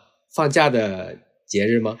放假的节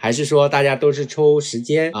日吗？还是说大家都是抽时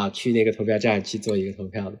间去那个投票站去做一个投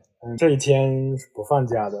票的？这一天是不放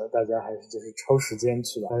假的，大家还是就是抽时间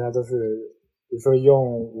去吧，大家都是比如说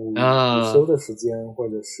用午休的时间，或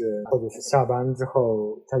者是下班之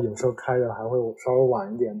后，他有时候开的还会稍微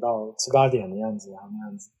晚一点，到7、8点的样子，然后那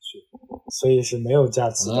样子去，所以是没有假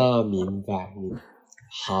期的。明白。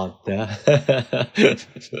好的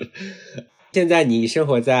现在你生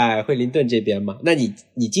活在惠灵顿这边吗？那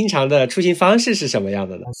你经常的出行方式是什么样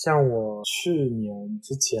的呢？像我去年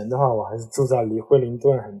之前的话，我还是住在离惠灵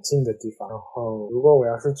顿很近的地方，然后如果我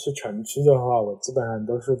要是去城区的话，我基本上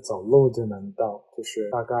都是走路就能到，就是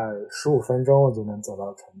大概15分钟我就能走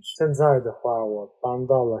到城区。现在的话，我搬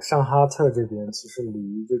到了上哈特这边，其实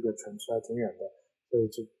离这个城区还挺远的，所以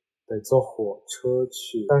就得坐火车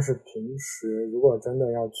去。但是平时如果真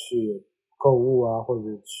的要去购物啊，或者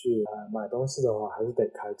去买东西的话，还是得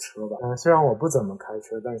开车吧。虽然我不怎么开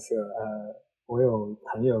车，但是我有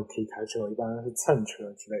朋友可以开车，我一般是蹭车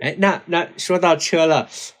之类的。那说到车了，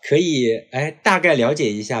可以大概了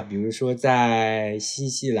解一下，比如说在新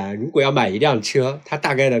西兰，如果要买一辆车，它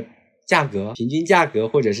大概的价格、平均价格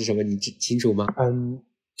或者是什么，你清楚吗？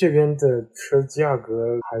这边的车价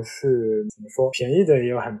格还是怎么说，便宜的也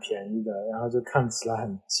有很便宜的，然后就看起来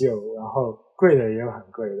很旧，然后贵的也有很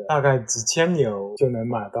贵的，大概几千纽就能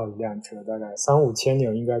买到一辆车，大概3-5千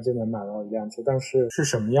纽应该就能买到一辆车，但是是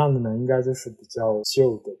什么样的呢？应该就是比较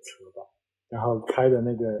旧的车吧，然后开的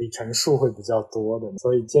那个里程数会比较多的，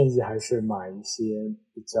所以建议还是买一些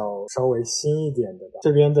比较稍微新一点的吧。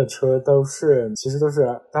这边的车其实都是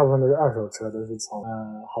大部分都是二手车，都是从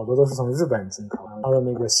好多都是从日本进口，它的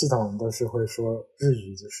那个系统都是会说日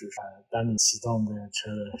语，就是当你启动这个车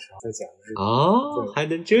的时候在讲日语。哦，还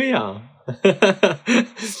能这样。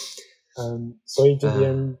所以这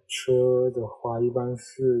边车的话一般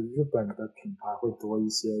是日本的品牌会多一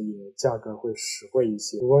些，也价格会实惠一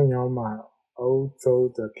些。如果你要买欧洲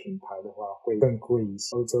的品牌的话会更贵一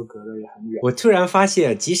些，欧洲隔得也很远。我突然发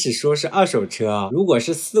现，即使说是二手车，如果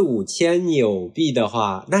是4-5千纽币的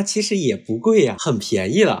话，那其实也不贵呀，很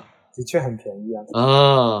便宜了。的确很便宜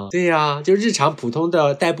啊。对呀，就日常普通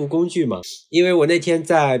的代步工具嘛。因为我那天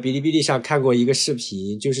在哔哩哔哩上看过一个视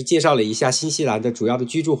频，就是介绍了一下新西兰的主要的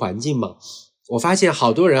居住环境嘛。我发现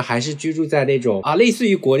好多人还是居住在那种类似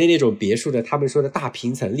于国内那种别墅的他们说的大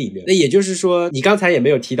平层里面。那也就是说，你刚才也没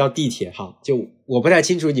有提到地铁哈，就我不太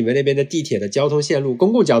清楚你们那边的地铁的交通线路，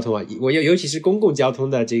公共交通尤其是公共交通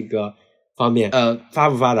的这个方面发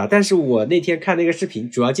不发达。但是我那天看那个视频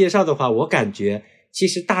主要介绍的话，我感觉其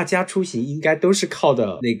实大家出行应该都是靠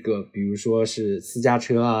的那个，比如说是私家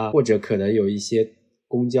车啊，或者可能有一些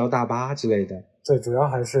公交大巴之类的。对，主要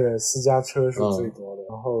还是私家车是最多的。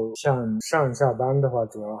然后像上下班的话，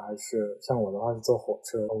主要还是像我的话是坐火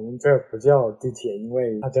车。我们这不叫地铁，因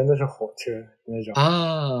为它真的是火车那种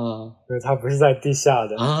因为它不是在地下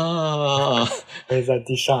的它是在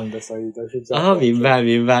地上的，所以都是叫明白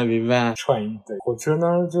train。 对，火车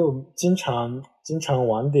呢就经常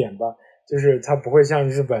晚点吧，就是它不会像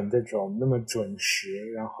日本这种那么准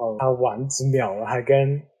时，然后它晚几秒了还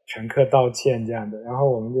跟乘客道歉这样的。然后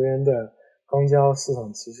我们这边的公交系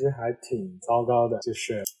统其实还挺糟糕的，就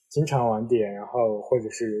是经常晚点，然后或者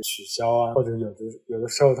是取消啊，或者有的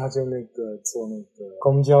时候他就坐那个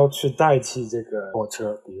公交去代替这个火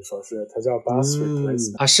车，比如说是它叫 bus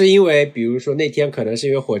replacement。是因为比如说那天可能是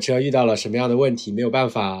因为火车遇到了什么样的问题，没有办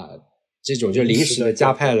法，这种就临时的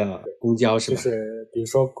加派了公交是吧？就是比如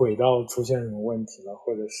说轨道出现什么问题了，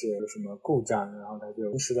或者是有什么故障，然后它就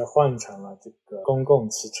临时的换成了这个公共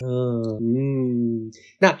汽车。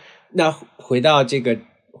那回到这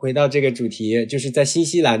个主题，就是在新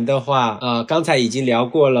西兰的话，刚才已经聊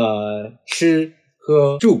过了吃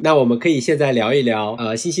喝住，那我们可以现在聊一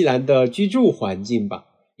聊新西兰的居住环境吧。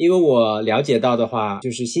因为我了解到的话，就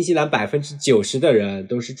是新西兰90%的人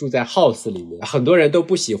都是住在 house 里面，很多人都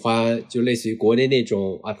不喜欢就类似于国内那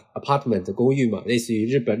种apartment 公寓嘛，类似于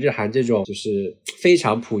日本日韩这种就是非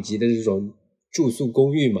常普及的这种住宿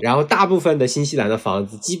公寓嘛。然后大部分的新西兰的房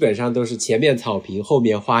子基本上都是前面草坪后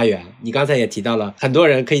面花园，你刚才也提到了很多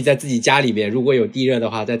人可以在自己家里面，如果有地热的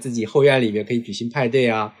话，在自己后院里面可以举行派对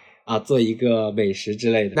做一个美食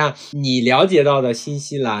之类的。那你了解到的新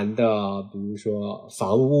西兰的比如说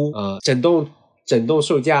房屋整栋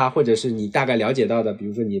售价，或者是你大概了解到的比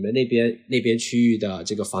如说你们那边区域的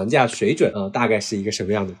这个房价水准大概是一个什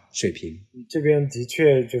么样的水平？这边的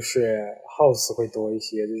确就是 house 会多一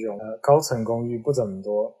些，这种高层公寓不怎么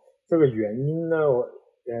多。这个原因呢，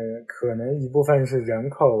可能一部分是人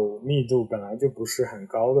口密度本来就不是很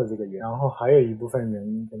高的这个原因，然后还有一部分原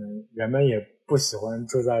因可能人们也不喜欢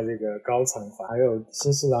住在这个高层房，还有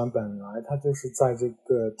新西兰本来它就是在这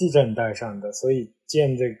个地震带上的，所以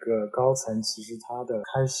建这个高层其实它的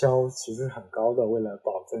开销其实很高的，为了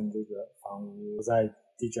保证这个房屋不在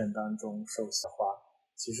地震当中受损的话，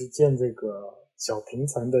其实建这个小平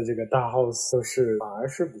层的这个大 house 反而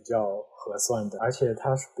是比较合算的，而且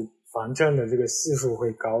它是比防震的这个系数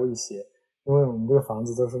会高一些，因为我们这个房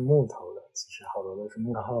子都是木头的，其实好多都是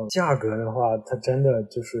木。然后价格的话，它真的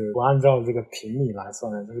就是不按照这个平米来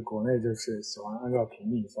算的，就是国内就是喜欢按照平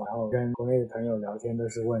米算，然后跟国内的朋友聊天都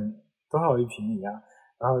是问多少一平米啊，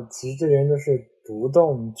然后其实这边都是不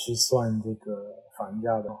动去算这个房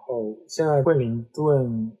价的。然后现在惠灵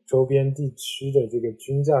顿周边地区的这个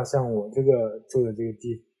均价，像我这个住的这个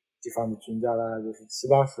地方的均价大概就是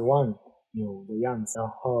70-80万纽的样子，然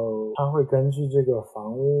后它会根据这个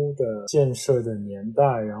房屋的建设的年代，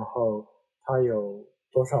然后它有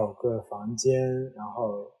多少个房间，然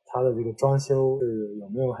后它的这个装修是有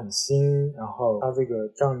没有很新，然后它这个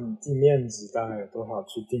占地面积大概有多少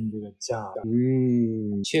去定这个价。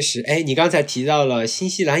确实。你刚才提到了新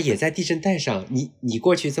西兰也在地震带上，你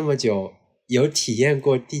过去这么久有体验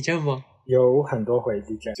过地震吗？有很多回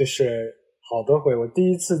地震，就是好多回。我第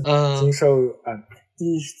一次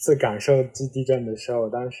第一次感受地震的时候，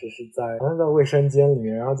当时是好像在卫生间里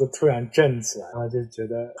面，然后就突然震起来，然后就觉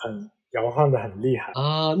得很摇晃的很厉害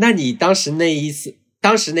啊。那你当时那一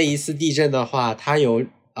次地震的话，它有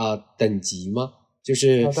等级吗？就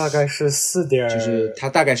是它大概是就是它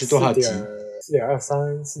大概是多少级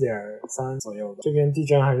？4.23、4.3左右的。这边地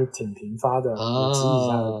震还是挺频发的，5级以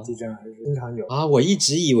下的地震还是经常有啊。我一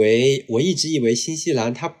直以为新西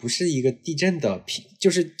兰它不是一个地震的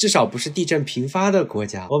就是至少不是地震频发的国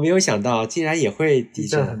家，我没有想到竟然也会地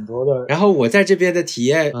震很多的。然后我在这边的体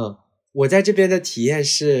验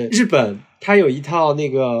是日本它有一套那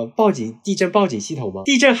个地震报警系统嘛，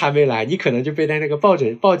地震还没来，你可能就被那个报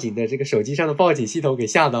警的这个手机上的报警系统给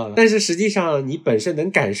吓到了。但是实际上你本身能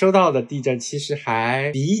感受到的地震其实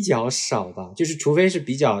还比较少吧，就是除非是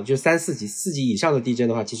比较就3、4级、4级以上的地震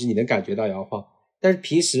的话，其实你能感觉到摇晃，但是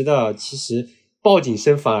平时的其实报警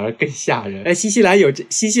声反而更吓人。新西兰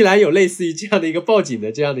有类似于这样的一个报警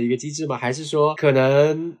的这样的一个机制吗？还是说可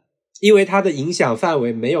能因为它的影响范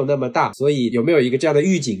围没有那么大，所以有没有一个这样的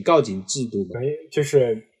告警制度吗？就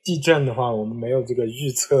是地震的话，我们没有这个预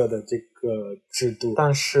测的这个制度，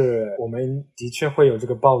但是我们的确会有这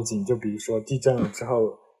个报警。就比如说地震了之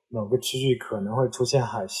后，某个区域可能会出现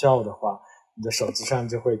海啸的话，你的手机上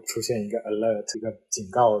就会出现一个 alert， 一个警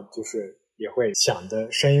告，就是也会响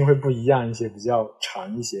的声音会不一样一些，比较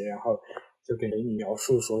长一些，然后就给你描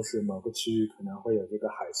述说是某个区域可能会有这个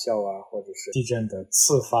海啸啊，或者是地震的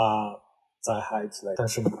次发灾害之类的，但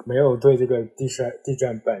是没有对这个地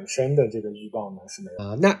震本身的这个预报呢是没有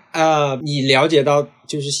啊。那你了解到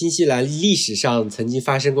就是新西兰历史上曾经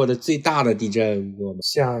发生过的最大的地震过吗？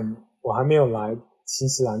像我还没有来新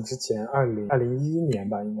西兰之前，2011年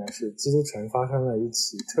吧，应该是基督城发生了一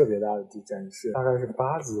起特别大的地震，大概是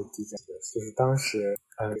8级的地震，就是当时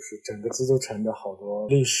就是整个基督城的好多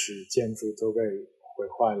历史建筑都被毁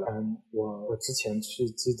坏了。我之前去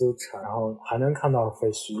基督城，然后还能看到废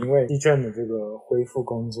墟，因为地震的这个恢复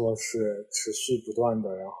工作是持续不断的，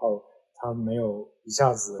然后它没有一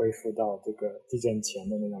下子恢复到这个地震前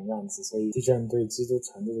的那种样子，所以地震对基督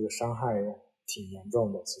城的这个伤害挺严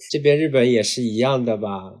重的。其实这边日本也是一样的吧，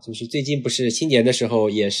就是最近不是新年的时候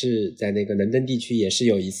也是在那个能登地区也是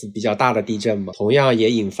有一次比较大的地震嘛，同样也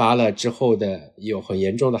引发了之后的有很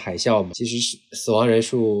严重的海啸嘛，其实死亡人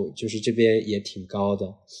数就是这边也挺高的。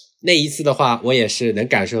那一次的话我也是能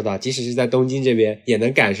感受到，即使是在东京这边也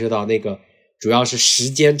能感受到那个主要是时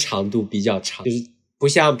间长度比较长，就是不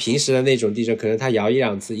像平时的那种地震可能它摇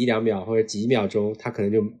1-2次1-2秒或者几秒钟它可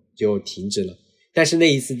能就停止了，但是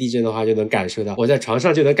那一次地震的话就能感受到，我在床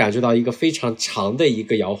上就能感受到一个非常长的一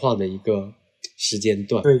个摇晃的一个时间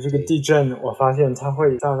段。对，这个地震我发现它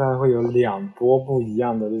大概会有2波不一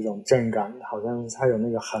样的这种震感，好像它有那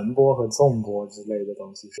个横波和纵波之类的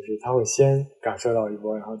东西，就是它会先感受到一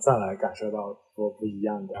波，然后再来感受到一波不一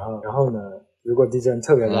样的，然后呢如果地震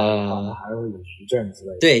特别大的话，它还会有余震之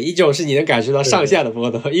类的。对，一种是你能感受到上下的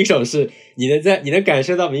波动，一种是你能感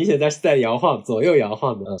受到明显在摇晃，左右摇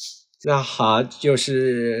晃的。那好，就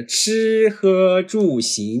是吃喝住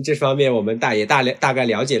行这方面我们大概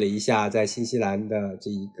了解了一下在新西兰的这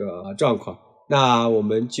一个状况。那我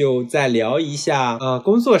们就再聊一下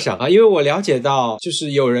工作上因为我了解到就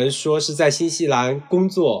是有人说是在新西兰工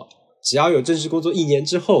作，只要有正式工作1年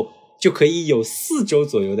之后就可以有4周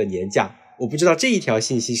左右的年假，我不知道这一条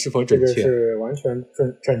信息是否准确。这个是完全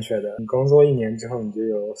正确的，你工作1年之后你就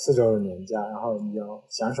有4周的年假，然后你要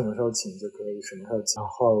想什么时候请就可以什么时候请。然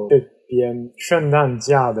后这边圣诞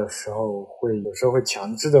假的时候有时候会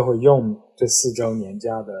强制的会用这4周年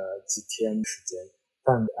假的几天时间，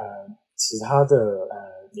但其他的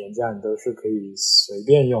年假你都是可以随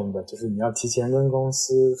便用的，就是你要提前跟公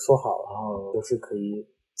司说好，然后都是可以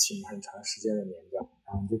请很长时间的年假，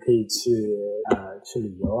然后你就可以去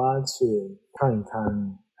旅游啊，去看一看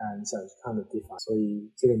你想去看的地方，所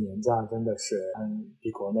以这个年假真的是比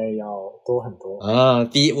国内要多很多啊。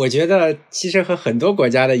我觉得其实和很多国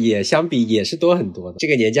家的也相比也是多很多的，这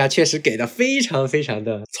个年假确实给的非常非常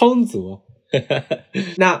的充足。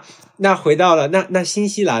那回到了那新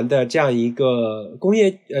西兰的这样一个工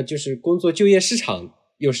业就是工作就业市场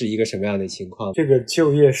又是一个什么样的情况？这个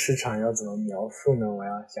就业市场要怎么描述呢？我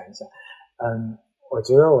要想一想。我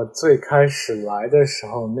觉得我最开始来的时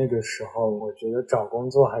候，那个时候我觉得找工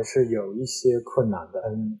作还是有一些困难的。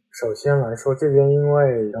首先来说，这边因为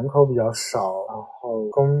人口比较少，然后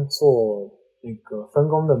工作那个分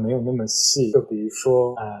工的没有那么细，就比如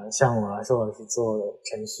说像我来说，我是做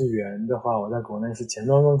程序员的话，我在国内是前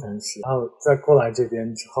端工程师，然后再过来这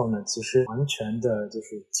边之后呢，其实完全的就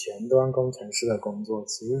是前端工程师的工作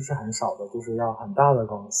其实是很少的，就是要很大的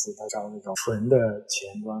公司它招那种纯的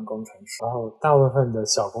前端工程师，然后大部分的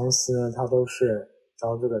小公司呢，它都是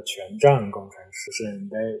招这个全站工程师，就是你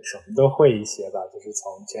得什么都会一些吧，就是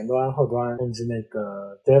从前端、后端，甚至那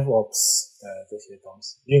个 DevOps 的这些东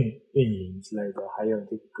西，运营之类的，还有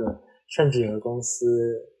这个，甚至有的公司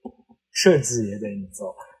设计也得你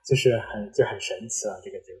做，就是很神奇了，这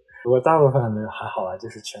个就。不过大部分的还好啦，就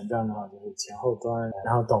是全站的话，就是前后端，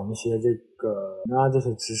然后懂一些这个这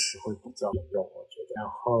些知识会比较有用，我觉得。然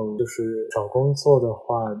后就是找工作的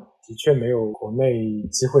话，的确没有国内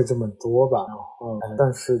机会这么多吧。然后，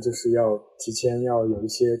但是就是要提前要有一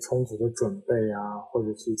些充足的准备啊，或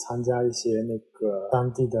者去参加一些那个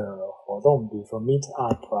当地的活动，比如说 meet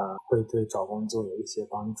up 啊，会对找工作有一些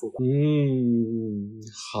帮助吧。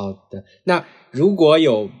好的。那如果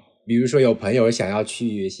比如说有朋友想要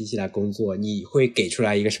去新西兰工作，你会给出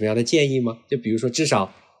来一个什么样的建议吗？就比如说至少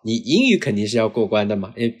你英语肯定是要过关的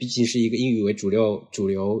嘛，因为毕竟是一个英语为主流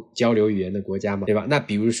交流语言的国家嘛，对吧？那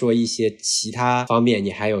比如说一些其他方面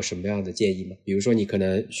你还有什么样的建议吗？比如说你可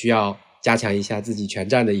能需要加强一下自己全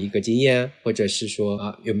站的一个经验，或者是说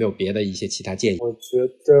有没有别的一些其他建议？我觉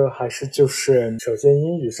得还是就是首先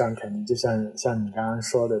英语上肯定就像你刚刚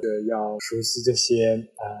说的，要熟悉这些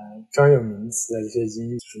专有名词的一些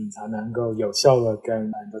英语，就是你才能够有效的跟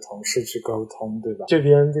你的同事去沟通，对吧？这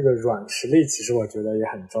边这个软实力其实我觉得也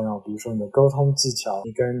很重要，比如说你的沟通技巧，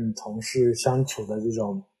你跟你同事相处的这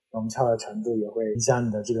种融洽的程度也会影响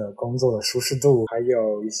你的这个工作的舒适度，还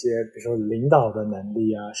有一些比如说领导的能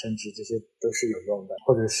力啊，甚至这些都是有用的，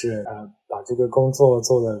或者是把这个工作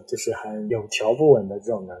做的就是很有条不紊的这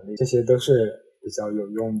种能力，这些都是比较有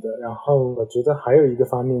用的。然后我觉得还有一个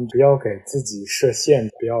方面，不要给自己设限，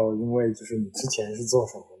不要因为就是你之前是做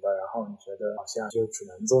什么的，然后你觉得好像就只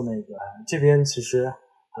能做那个。这边其实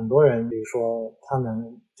很多人，比如说他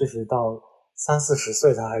能就是到30-40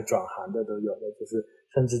岁他还转行的都有的，就是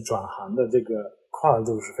甚至转行的这个跨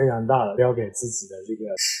度是非常大的，不要给自己的这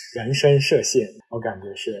个人生设限，我感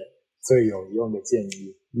觉是最有用的建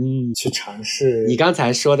议。去尝试。你刚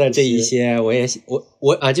才说的这一些，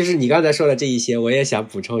就是你刚才说的这一些，我也想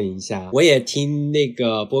补充一下。我也听那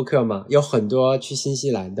个播客嘛，有很多去新西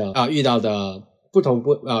兰的遇到的不同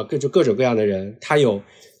各种各样的人，他有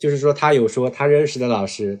说他认识的老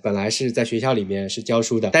师本来是在学校里面是教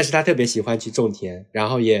书的，但是他特别喜欢去种田，然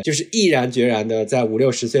后也就是毅然决然的在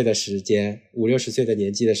50-60岁的时间，50-60岁的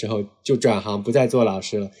年纪的时候就转行不再做老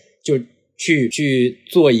师了，就去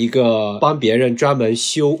做一个帮别人专门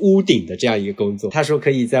修屋顶的这样一个工作。他说可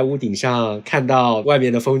以在屋顶上看到外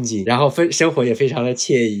面的风景，然后生活也非常的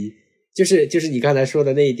惬意。就是你刚才说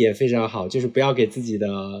的那一点非常好，就是不要给自己的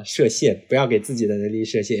设限，不要给自己的能力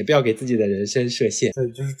设限，也不要给自己的人生设限。对，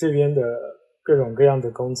就是这边的各种各样的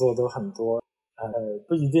工作都很多，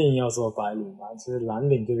不一定要做白领吧，其实蓝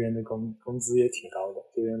领这边的工资也挺高的，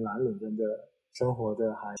这边蓝领真的生活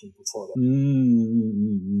的还挺不错的。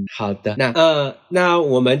好的，那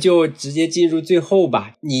我们就直接进入最后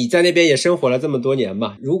吧。你在那边也生活了这么多年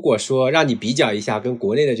嘛，如果说让你比较一下跟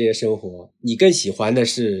国内的这些生活，你更喜欢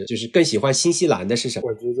新西兰的是什么？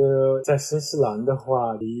我觉得在新西兰的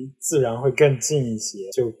话，离自然会更近一些。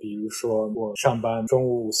就比如说我上班中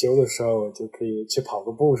午午休的时候，我就可以去跑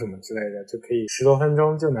个步什么之类的，就可以10多分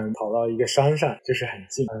钟就能跑到一个山上，就是很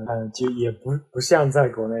近。就也不像在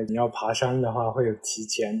国内，你要爬山的话会有提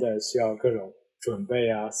前的需要各种准备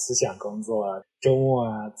啊，思想工作啊，周末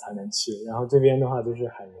啊才能去。然后这边的话就是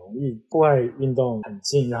很容易，户外运动很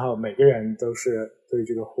近，然后每个人都是对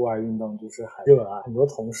这个户外运动就是很热爱。很多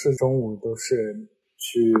同事中午都是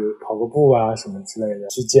去跑个步啊什么之类的，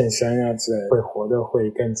去健身啊之类的，会活得会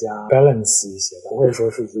更加 balance 一些的，不会说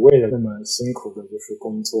是一味的那么辛苦的就是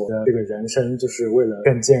工作的这个人生就是为了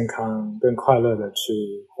更健康更快乐的去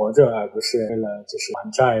活着，而不是为了就是还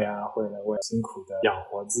债呀，为了辛苦的养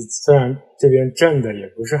活自己。虽然这边挣的也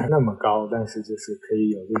不是那么高，但是就是可以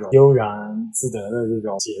有这种悠然自得的这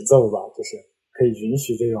种节奏吧，就是可以允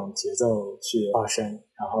许这种节奏去发生，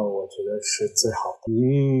然后我觉得是最好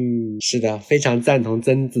的。是的，非常赞同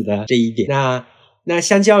曾子的这一点。那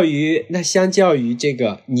相较于这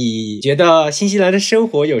个，你觉得新西兰的生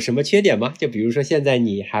活有什么缺点吗？就比如说现在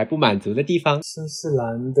你还不满足的地方。新西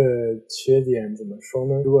兰的缺点怎么说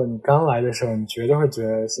呢？如果你刚来的时候，你绝对会觉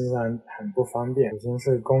得新西兰很不方便。首先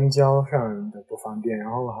是公交上的不方便，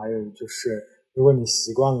然后还有就是如果你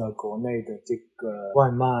习惯了国内的这个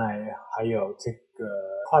外卖还有这个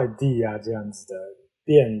快递啊这样子的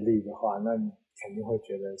便利的话，那你肯定会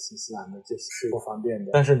觉得新西兰的这些是不方便的。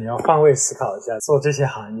但是你要换位思考一下，做这些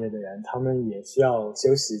行业的人他们也需要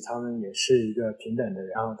休息，他们也是一个平等的人，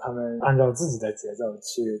然后他们按照自己的节奏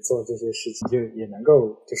去做这些事情，就也能够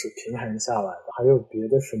就是平衡下来吧。还有别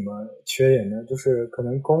的什么缺点呢？就是可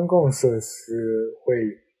能公共设施会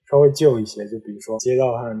稍微旧一些，就比如说街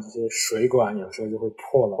道上这些水管有时候就会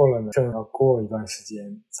破了呢，正要过一段时间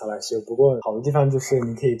才来修。不过好的地方就是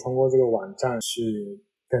你可以通过这个网站去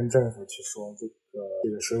跟政府去说这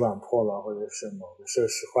个水管破了，或者是某个设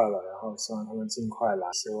施坏了，然后希望他们尽快来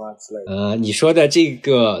修啊之类的。你说的这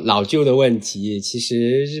个老旧的问题，其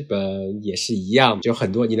实日本也是一样，就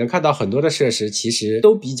很多你能看到很多的设施其实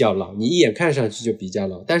都比较老，你一眼看上去就比较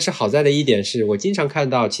老。但是好在的一点是，我经常看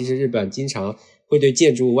到，其实日本经常会对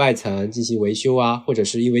建筑外层进行维修啊，或者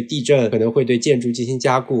是因为地震可能会对建筑进行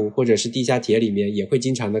加固，或者是地下铁里面也会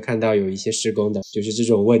经常的看到有一些施工的，就是这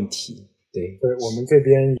种问题。对，我们这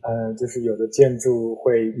边就是有的建筑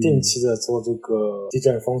会定期的做这个地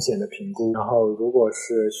震风险的评估，然后如果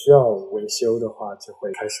是需要维修的话，就会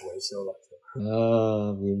开始维修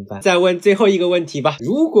了。明白。再问最后一个问题吧，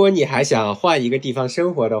如果你还想换一个地方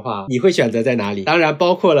生活的话，你会选择在哪里？当然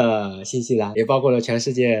包括了新西兰，也包括了全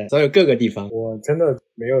世界所有各个地方。我真的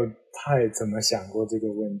没有太怎么想过这个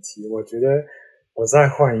问题，我觉得我再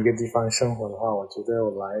换一个地方生活的话，我觉得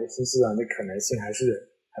我来新西兰的可能性还是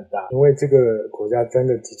很大，因为这个国家真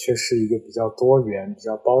的确是一个比较多元比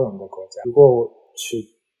较包容的国家。如果我去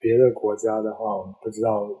别的国家的话，我们不知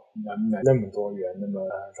道能不能那么多元，那么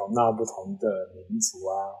容纳不同的民族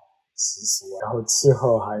啊习俗啊，然后气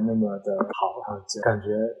候还那么的好，然后就感觉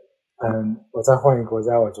我再换一个国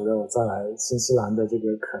家，我觉得我再来新西兰的这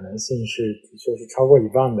个可能性的确是超过一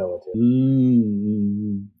半的，我觉得。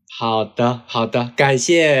好的，感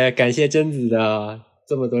谢贞子的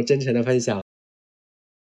这么多真诚的分享。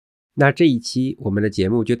那这一期我们的节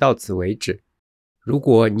目就到此为止。如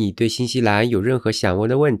果你对新西兰有任何想问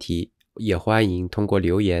的问题，也欢迎通过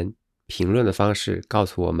留言、评论的方式告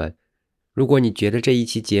诉我们。如果你觉得这一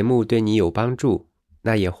期节目对你有帮助，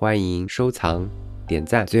那也欢迎收藏、点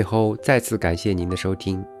赞。最后再次感谢您的收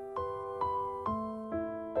听。